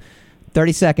 So,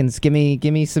 30 seconds. Give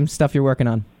me some stuff you're working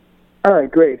on. All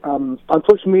right, great. On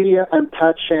social media, I'm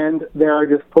Pat Shand. There, I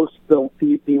just posted the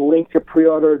link to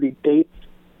pre-order the Dates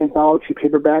anthology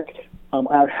paperback. I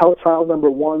have Hell Child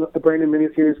 #1, a brand new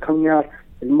miniseries coming out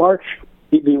in March.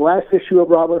 The last issue of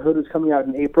Robin Hood is coming out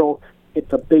in April.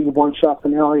 It's a big one-shot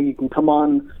finale. You can come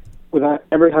on without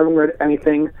ever having read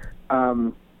anything.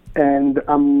 And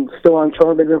I'm still on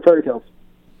Children Bigger Than Fairy Tales.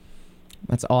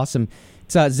 That's awesome.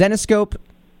 It's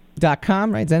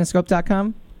Zenescope.com, right?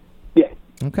 Zenescope.com? Yeah.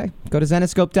 Okay. Go to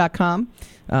Zenescope.com,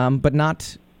 but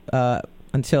not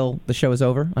until the show is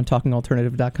over on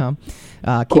TalkingAlternative.com.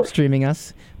 Keep streaming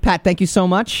us. Pat, thank you so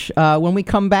much. When we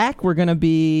come back, we're going to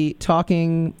be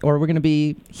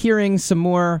hearing some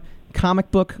more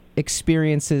comic book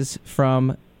experiences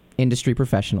from industry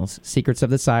professionals. Secrets of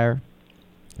the Sire,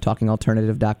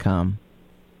 TalkingAlternative.com.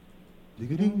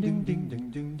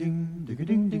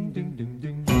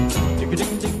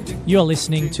 You're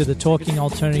listening to the Talking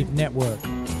Alternative Network.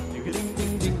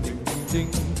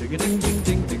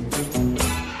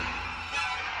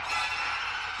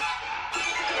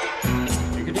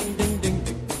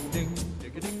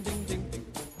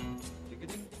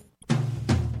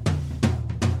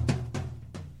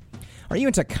 Are you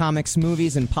into comics,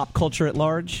 movies, and pop culture at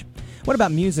large? What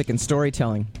about music and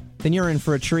storytelling? Then you're in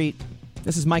for a treat.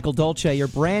 This is Michael Dolce, your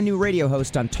brand new radio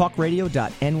host on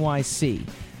talkradio.nyc.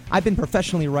 I've been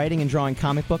professionally writing and drawing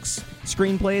comic books,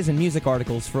 screenplays, and music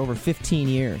articles for over 15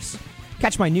 years.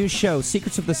 Catch my new show,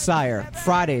 Secrets of the Sire,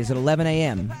 Fridays at 11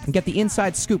 a.m., and get the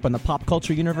inside scoop on the pop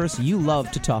culture universe you love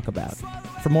to talk about.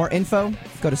 For more info,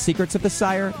 go to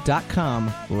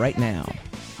secretsofthesire.com right now.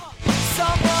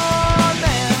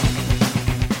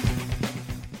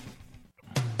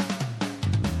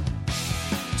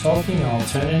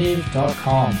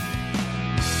 TalkingAlternative.com.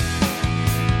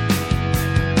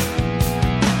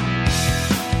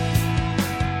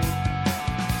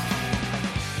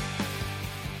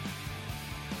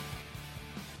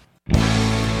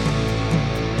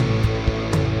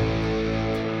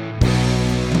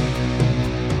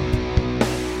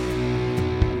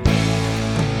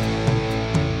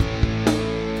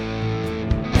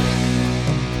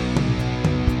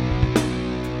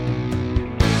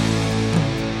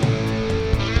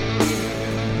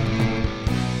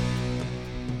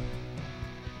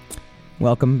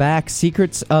 Welcome back.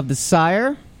 Secrets of the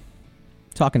Sire.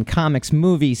 Talking comics,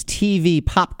 movies, TV,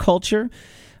 pop culture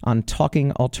on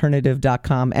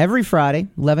TalkingAlternative.com every Friday,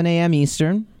 11 a.m.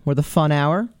 Eastern. We're the fun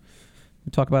hour. We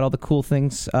talk about all the cool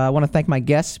things. I want to thank my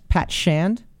guest, Pat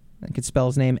Shand. I could spell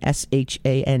his name Shand.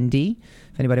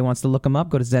 If anybody wants to look him up,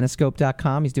 go to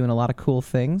Zenescope.com. He's doing a lot of cool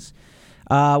things.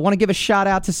 I want to give a shout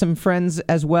out to some friends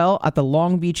as well at the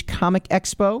Long Beach Comic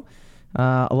Expo.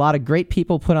 A lot of great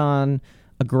people put on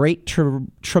a great,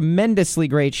 tremendously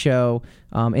great show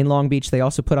in Long Beach. They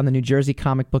also put on the New Jersey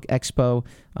Comic Book Expo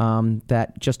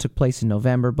that just took place in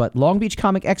November. But Long Beach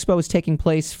Comic Expo is taking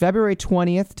place February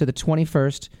 20th to the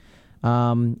 21st.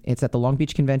 It's at the Long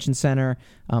Beach Convention Center.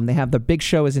 They have the big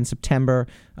show is in September.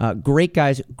 Great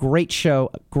guys, great show,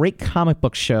 great comic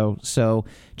book show. So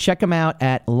check them out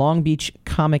at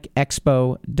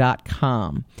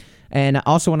longbeachcomicexpo.com. And I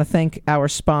also want to thank our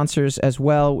sponsors as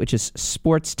well, which is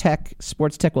Sports Tech.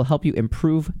 Sports Tech will help you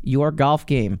improve your golf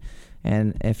game.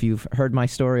 And if you've heard my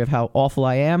story of how awful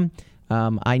I am,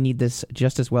 I need this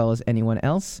just as well as anyone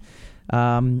else.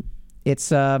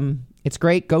 It's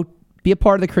great. Go be a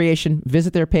part of the creation.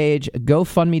 Visit their page,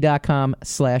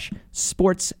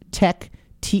 gofundme.com/sportstech.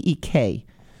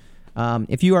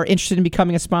 If you are interested in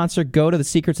becoming a sponsor, go to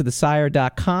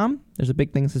thesecretsofthesire.com. There's a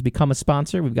big thing that says become a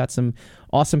sponsor. We've got some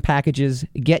awesome packages.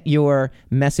 Get your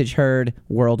message heard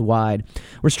worldwide.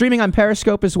 We're streaming on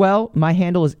Periscope as well. My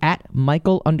handle is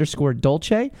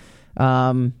 @Michael_Dolce.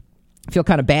 Feel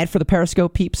kind of bad for the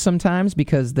Periscope peeps sometimes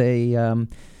because they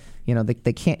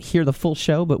they can't hear the full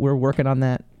show, but we're working on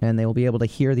that, and they will be able to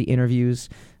hear the interviews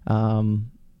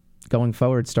going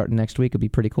forward, starting next week. Would be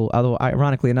pretty cool. Although,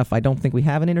 ironically enough, I don't think we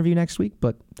have an interview next week,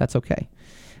 but that's okay.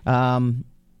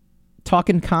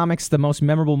 Talking comics, the most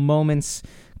memorable moments.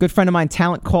 Good friend of mine,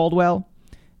 Talent Caldwell.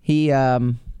 He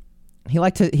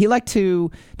liked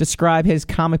to describe his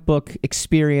comic book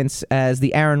experience as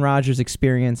the Aaron Rodgers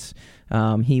experience.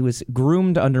 He was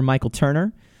groomed under Michael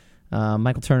Turner.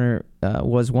 Michael Turner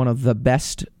was one of the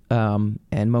best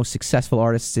and most successful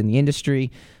artists in the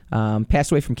industry.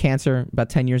 Passed away from cancer about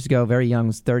 10 years ago, very young,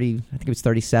 was 30, I think he was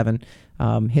 37.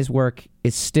 His work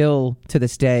is still, to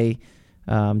this day,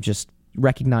 just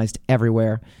recognized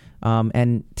everywhere.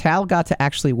 And Tal got to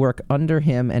actually work under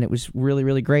him, and it was really,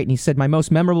 really great. And he said, my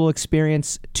most memorable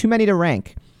experience, too many to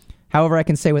rank. However, I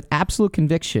can say with absolute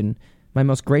conviction, my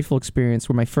most grateful experience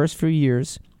were my first few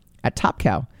years at Top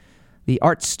Cow, the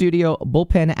art studio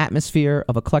bullpen atmosphere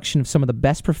of a collection of some of the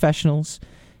best professionals,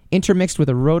 intermixed with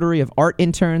a rotary of art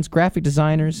interns, graphic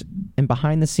designers, and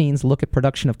behind-the-scenes look at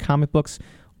production of comic books,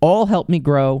 all helped me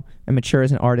grow and mature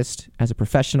as an artist, as a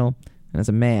professional, and as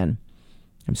a man.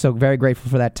 I'm so very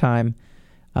grateful for that time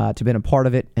to have been a part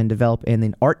of it and develop in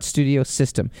the art studio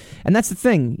system. And that's the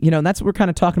thing, and that's what we're kind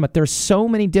of talking about. There's so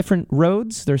many different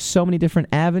roads. There's so many different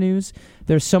avenues.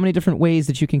 There's so many different ways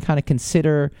that you can kind of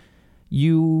consider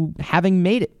you having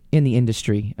made it in the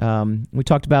industry. We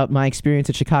talked about my experience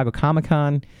at Chicago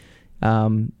Comic-Con,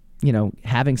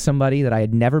 having somebody that I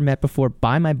had never met before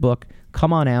buy my book,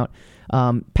 come on out.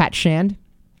 Pat Shand,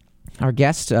 our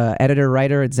guest,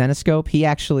 editor-writer at Zenescope, he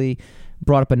actually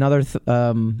brought up another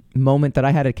moment that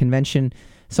I had at a convention.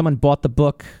 Someone bought the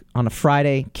book on a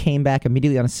Friday, came back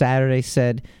immediately on a Saturday,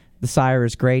 said, the Sire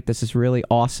is great, this is really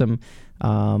awesome,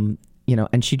 and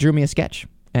she drew me a sketch,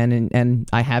 and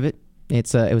I have it.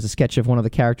 It was a sketch of one of the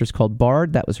characters called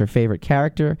Bard. That was her favorite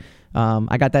character.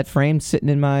 I got that framed sitting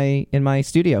in my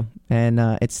studio, and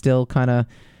it still kind of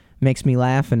makes me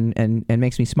laugh and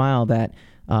makes me smile that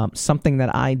something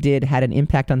that I did had an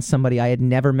impact on somebody I had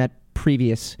never met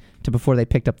previous to before they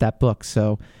picked up that book.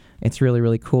 So it's really,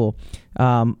 really cool.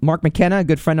 Mark McKenna, a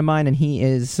good friend of mine, and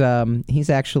he's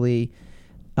actually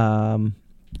a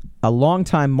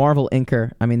longtime Marvel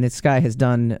inker. I mean, this guy has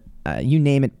done you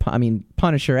name it. I mean,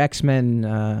 Punisher,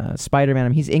 X-Men,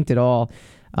 Spider-Man. He's inked it all.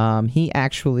 He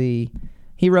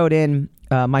wrote in,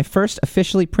 my first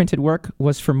officially printed work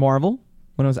was for Marvel.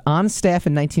 When I was on staff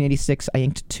in 1986, I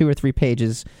inked 2 or 3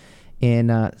 pages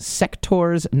in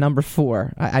Sectors number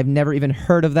 4. I've never even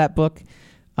heard of that book,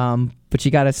 but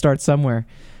you got to start somewhere.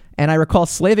 And I recall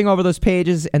slaving over those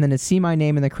pages, and then to see my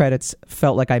name in the credits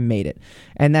felt like I made it.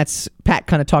 And Pat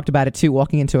kind of talked about it too,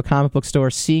 walking into a comic book store,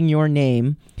 seeing your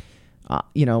name,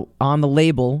 on the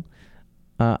label,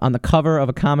 on the cover of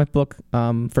a comic book.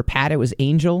 For Pat, it was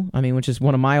Angel, which is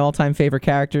one of my all-time favorite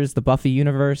characters, the Buffy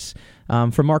universe.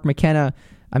 For Mark McKenna,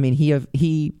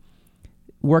 he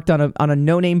worked on a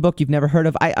no-name book you've never heard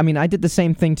of. I did the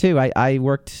same thing too. I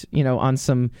worked, on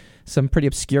some pretty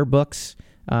obscure books.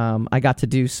 I got to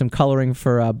do some coloring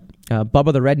for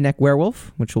Bubba the Redneck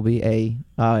Werewolf, which will be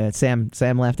Sam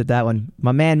laughed at that one.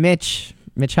 My man Mitch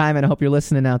Hyman, I hope you're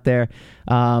listening out there.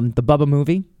 The Bubba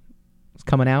movie is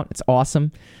coming out. It's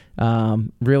awesome.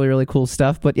 Really, really cool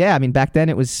stuff. But yeah, back then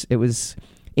it was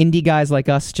indie guys like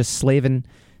us just slaving,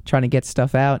 trying to get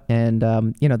stuff out. And,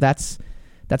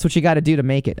 that's what you got to do to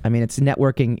make it. I mean, it's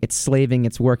networking, it's slaving,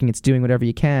 it's working, it's doing whatever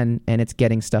you can, and it's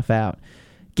getting stuff out.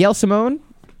 Gail Simone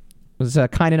was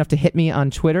kind enough to hit me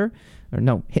on Twitter.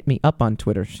 Hit me up on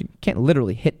Twitter. She can't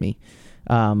literally hit me.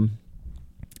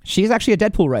 She's actually a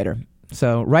Deadpool writer.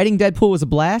 So writing Deadpool was a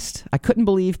blast. I couldn't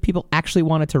believe people actually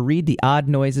wanted to read the odd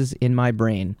noises in my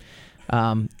brain.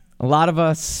 A lot of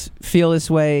us feel this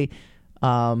way.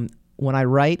 When I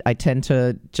write, I tend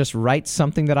to just write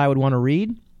something that I would want to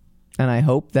read, and I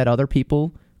hope that other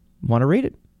people want to read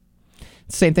it.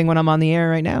 Same thing when I'm on the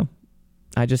air right now.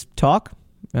 I just talk,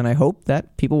 and I hope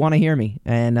that people want to hear me.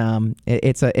 And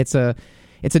it's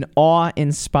an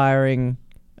awe-inspiring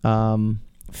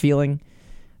feeling.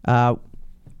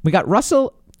 We got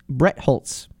Russell Brett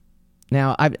Holtz.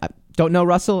 Now, I don't know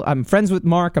Russell. I'm friends with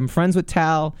Mark. I'm friends with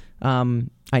Tal.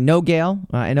 I know Gail.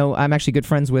 I know I'm actually good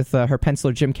friends with her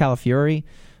penciler, Jim Calafiore,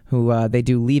 who they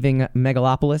do Leaving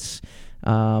Megalopolis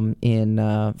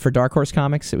for Dark Horse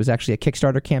Comics. It was actually a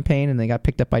Kickstarter campaign, and they got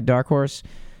picked up by Dark Horse.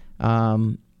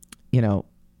 But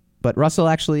Russell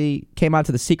actually came out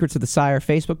to the Secrets of the Sire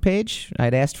Facebook page.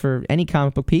 I'd asked for any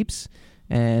comic book peeps,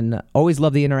 and always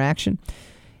loved the interaction.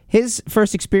 His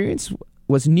first experience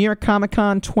was New York Comic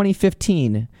Con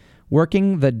 2015,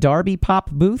 working the Darby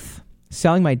Pop booth,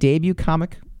 selling my debut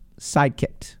comic,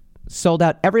 Sidekicked. Sold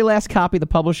out every last copy the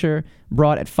publisher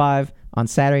brought at 5 on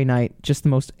Saturday night. Just the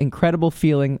most incredible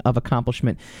feeling of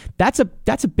accomplishment. That's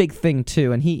a big thing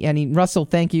too. And Russell,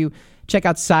 thank you. Check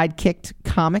out Sidekicked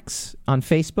Comics on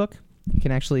Facebook. You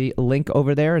can actually link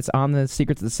over there. It's on the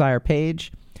Secrets of the Sire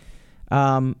page.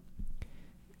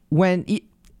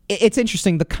 It's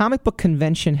interesting. The comic book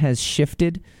convention has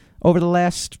shifted over the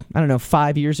last,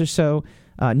 5 years or so.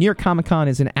 New York Comic Con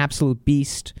is an absolute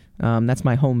beast. That's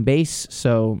my home base,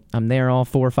 so I'm there all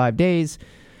 4 or 5 days.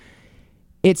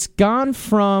 It's gone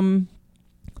from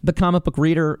the comic book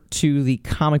reader to the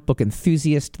comic book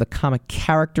enthusiast, the comic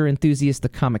character enthusiast, the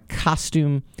comic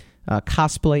costume,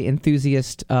 cosplay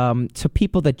enthusiast, to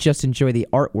people that just enjoy the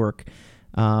artwork,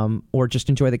 or just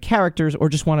enjoy the characters, or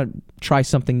just want to try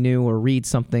something new or read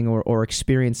something or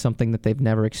experience something that they've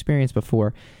never experienced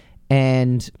before.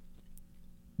 And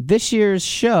this year's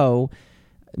show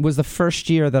was the first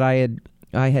year that I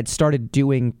had started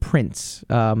doing prints,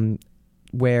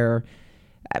 where,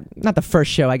 not the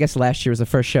first show, I guess last year was the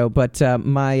first show, but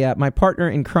my partner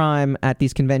in crime at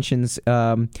these conventions,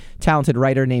 talented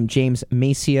writer named James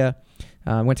Macia,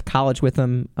 went to college with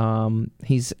him.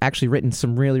 He's actually written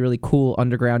some really, really cool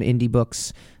underground indie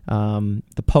books.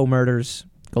 The Poe Murders.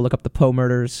 Go look up the Poe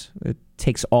Murders. It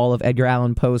takes all of Edgar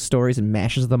Allan Poe's stories and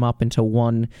mashes them up into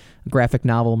one graphic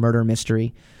novel murder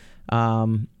mystery.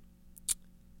 He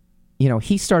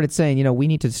started saying, we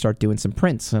need to start doing some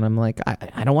prints. And I'm like,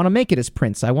 I don't want to make it as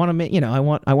prints. I want to make,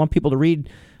 I want people to read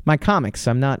my comics.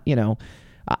 I'm not,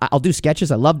 I'll do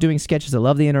sketches. I love doing sketches. I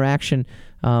love the interaction.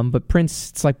 But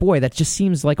prints, it's like, boy, that just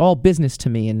seems like all business to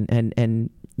me. And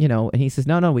he says,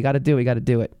 no, we got to do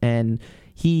it. And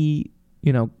he,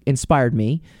 inspired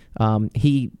me.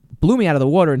 He blew me out of the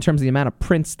water in terms of the amount of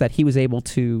prints that he was able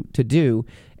to do.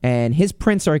 And his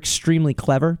prints are extremely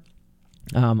clever.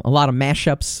 A lot of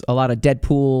mashups, a lot of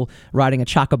Deadpool riding a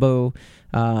chocobo,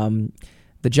 the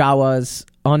Jawas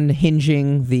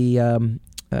unhinging the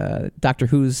Doctor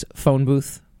Who's phone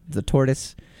booth, the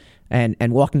tortoise,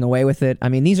 and walking away with it. I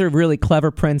mean, these are really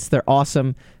clever prints. They're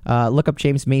awesome. Look up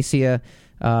James Macia.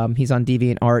 He's on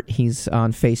DeviantArt. He's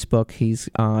on Facebook. He's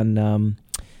on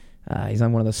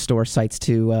one of the store sites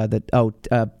too.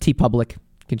 TeePublic.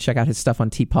 You can check out his stuff on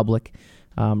TeePublic.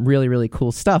 Really, really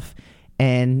cool stuff.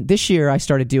 And this year I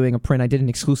started doing a print. I did an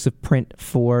exclusive print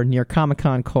for New York Comic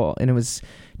Con and it was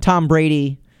Tom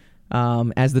Brady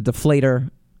as the Deflator,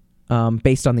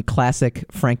 based on the classic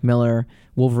Frank Miller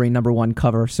Wolverine #1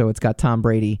 cover. So it's got Tom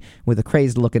Brady with a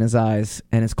crazed look in his eyes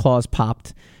and his claws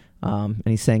popped. And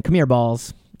he's saying, "Come here,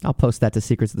 balls." I'll post that to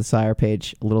Secrets of the Sire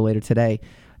page a little later today.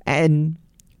 And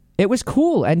it was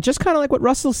cool. And just kind of like what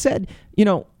Russell said,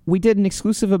 we did an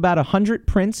exclusive about 100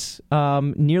 prints,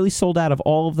 nearly sold out of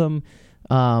all of them.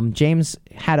 James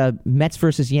had a Mets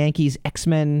versus Yankees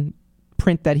X-Men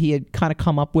print that he had kind of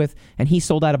come up with, and he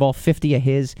sold out of all 50 of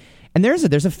his. And there's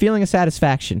a feeling of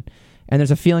satisfaction, and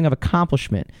there's a feeling of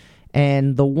accomplishment.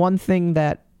 And the one thing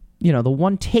that, the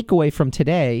one takeaway from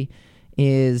today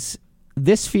is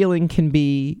this feeling can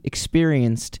be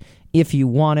experienced if you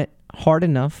want it hard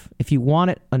enough, if you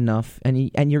want it enough,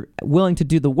 and you're willing to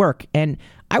do the work. And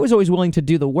I was always willing to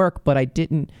do the work, but I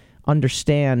didn't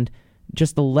understand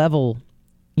just the level,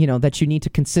 that you need to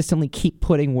consistently keep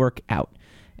putting work out.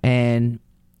 And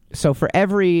so for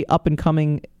every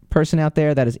up-and-coming person out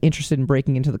there that is interested in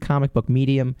breaking into the comic book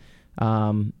medium,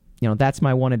 that's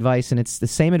my one advice, and it's the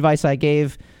same advice I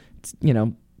gave,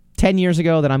 10 years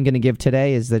ago that I'm going to give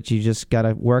today, is that you just got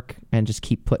to work and just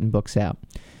keep putting books out.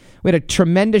 We had a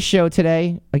tremendous show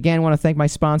today. Again, I want to thank my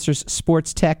sponsors,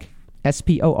 Sports Tech,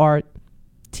 SportsTek.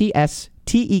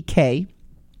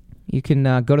 You can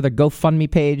go to their GoFundMe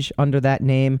page under that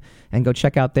name and go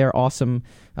check out their awesome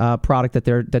product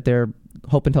that they're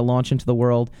hoping to launch into the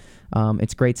world.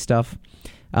 It's great stuff.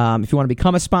 If you want to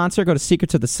become a sponsor, go to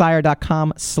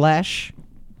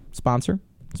secretsofthesire.com/sponsor.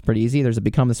 It's pretty easy. There's a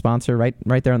Become the Sponsor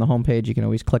right there on the homepage. You can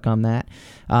always click on that.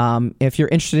 If you're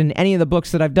interested in any of the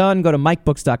books that I've done, go to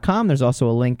mikebooks.com. There's also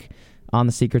a link on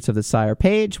the Secrets of the Sire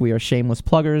page. We are shameless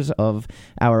pluggers of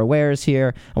our wares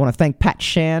here. I want to thank Pat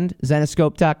Shand,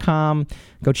 Zenoscope.com.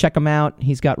 Go check him out.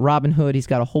 He's got Robin Hood. He's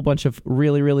got a whole bunch of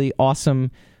really, really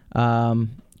awesome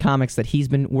comics that he's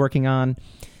been working on.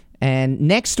 And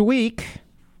next week,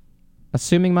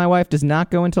 assuming my wife does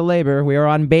not go into labor, we are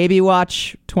on Baby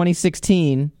Watch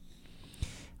 2016.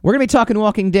 We're going to be talking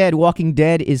Walking Dead. Walking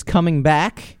Dead is coming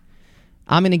back.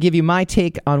 I'm going to give you my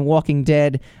take on Walking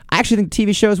Dead. I actually think the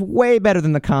TV show is way better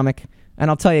than the comic, and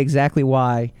I'll tell you exactly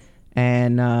why.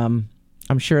 And I'm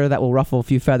sure that will ruffle a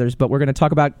few feathers, but we're going to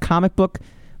talk about comic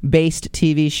book-based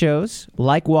TV shows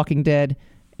like Walking Dead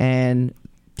and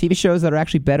TV shows that are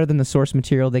actually better than the source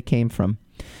material they came from.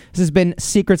 This has been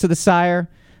Secrets of the Sire.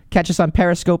 Catch us on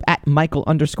Periscope at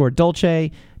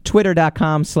Michael_Dolce,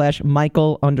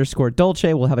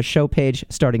 Twitter.com/Michael_Dolce. We'll have a show page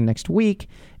starting next week.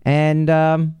 And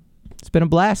it's been a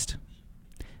blast.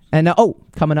 And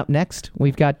coming up next,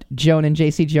 we've got Joan and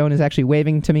JC. Joan is actually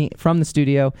waving to me from the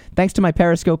studio. Thanks to my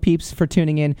Periscope peeps for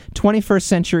tuning in. 21st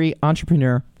Century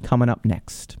Entrepreneur coming up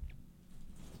next.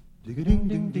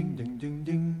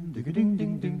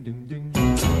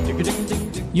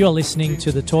 You're listening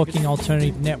to the Talking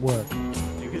Alternative Network.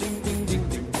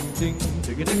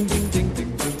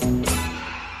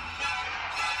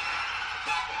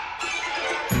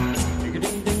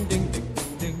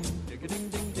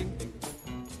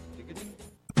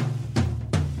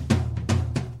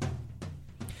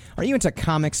 Are you into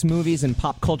comics, movies, and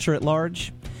pop culture at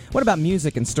large? What about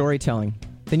music and storytelling?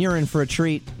 Then you're in for a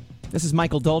treat. This is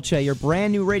Michael Dolce, your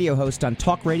brand new radio host on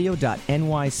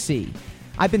talkradio.nyc.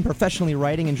 I've been professionally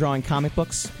writing and drawing comic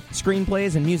books,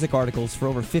 screenplays, and music articles for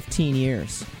over 15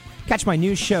 years. Catch my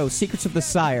new show, Secrets of the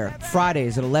Sire,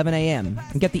 Fridays at 11 a.m.,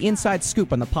 and get the inside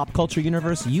scoop on the pop culture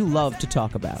universe you love to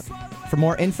talk about. For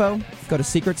more info, go to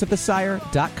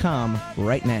secretsofthesire.com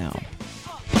right now.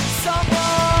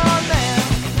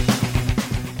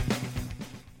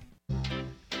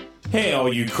 Hey,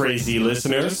 all you crazy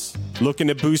listeners. Looking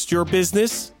to boost your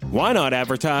business? Why not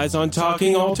advertise on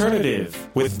Talking Alternative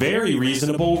with very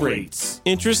reasonable rates?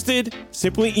 Interested?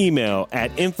 Simply email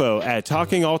at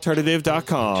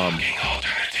info@talkingalternative.com.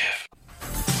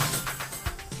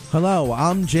 Hello,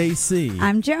 I'm JC.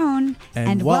 I'm Joan.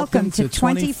 And welcome to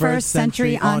 21st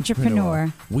Century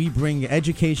Entrepreneur. We bring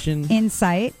education,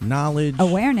 Insight, knowledge,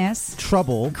 awareness,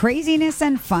 trouble, craziness,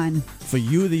 and fun for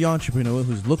you, the entrepreneur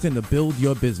who's looking to build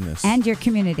your business and your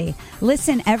community.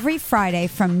 Listen every Friday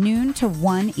from noon to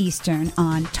 1 Eastern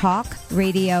on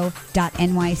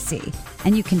talkradio.nyc.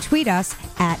 And you can tweet us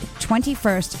at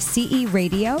 21st CE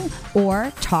Radio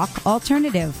or Talk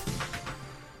Alternative.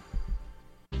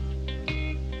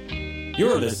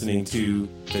 You're listening to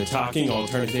the Talking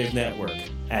Alternative Network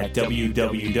at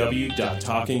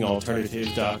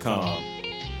www.talkingalternative.com.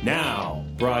 Now,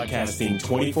 broadcasting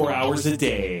 24 hours a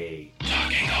day.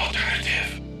 Talking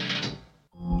Alternative.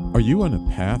 Are you on a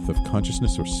path of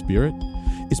consciousness or spirit?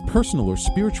 Is personal or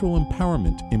spiritual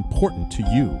empowerment important to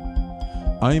you?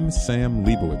 I'm Sam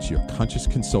Leibowitz, your conscious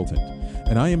consultant,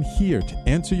 and I am here to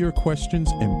answer your questions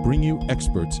and bring you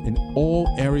experts in all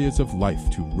areas of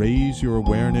life to raise your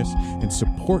awareness and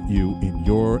support you in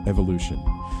your evolution.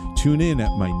 Tune in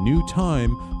at my new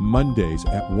time, Mondays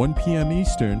at 1 p.m.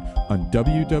 Eastern on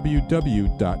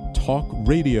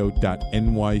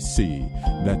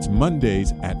www.talkradio.nyc. That's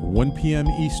Mondays at 1 p.m.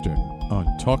 Eastern on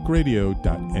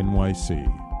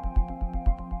talkradio.nyc.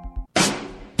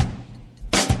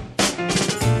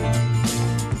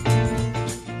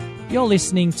 You're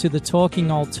listening to the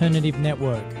Talking Alternative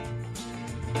Network.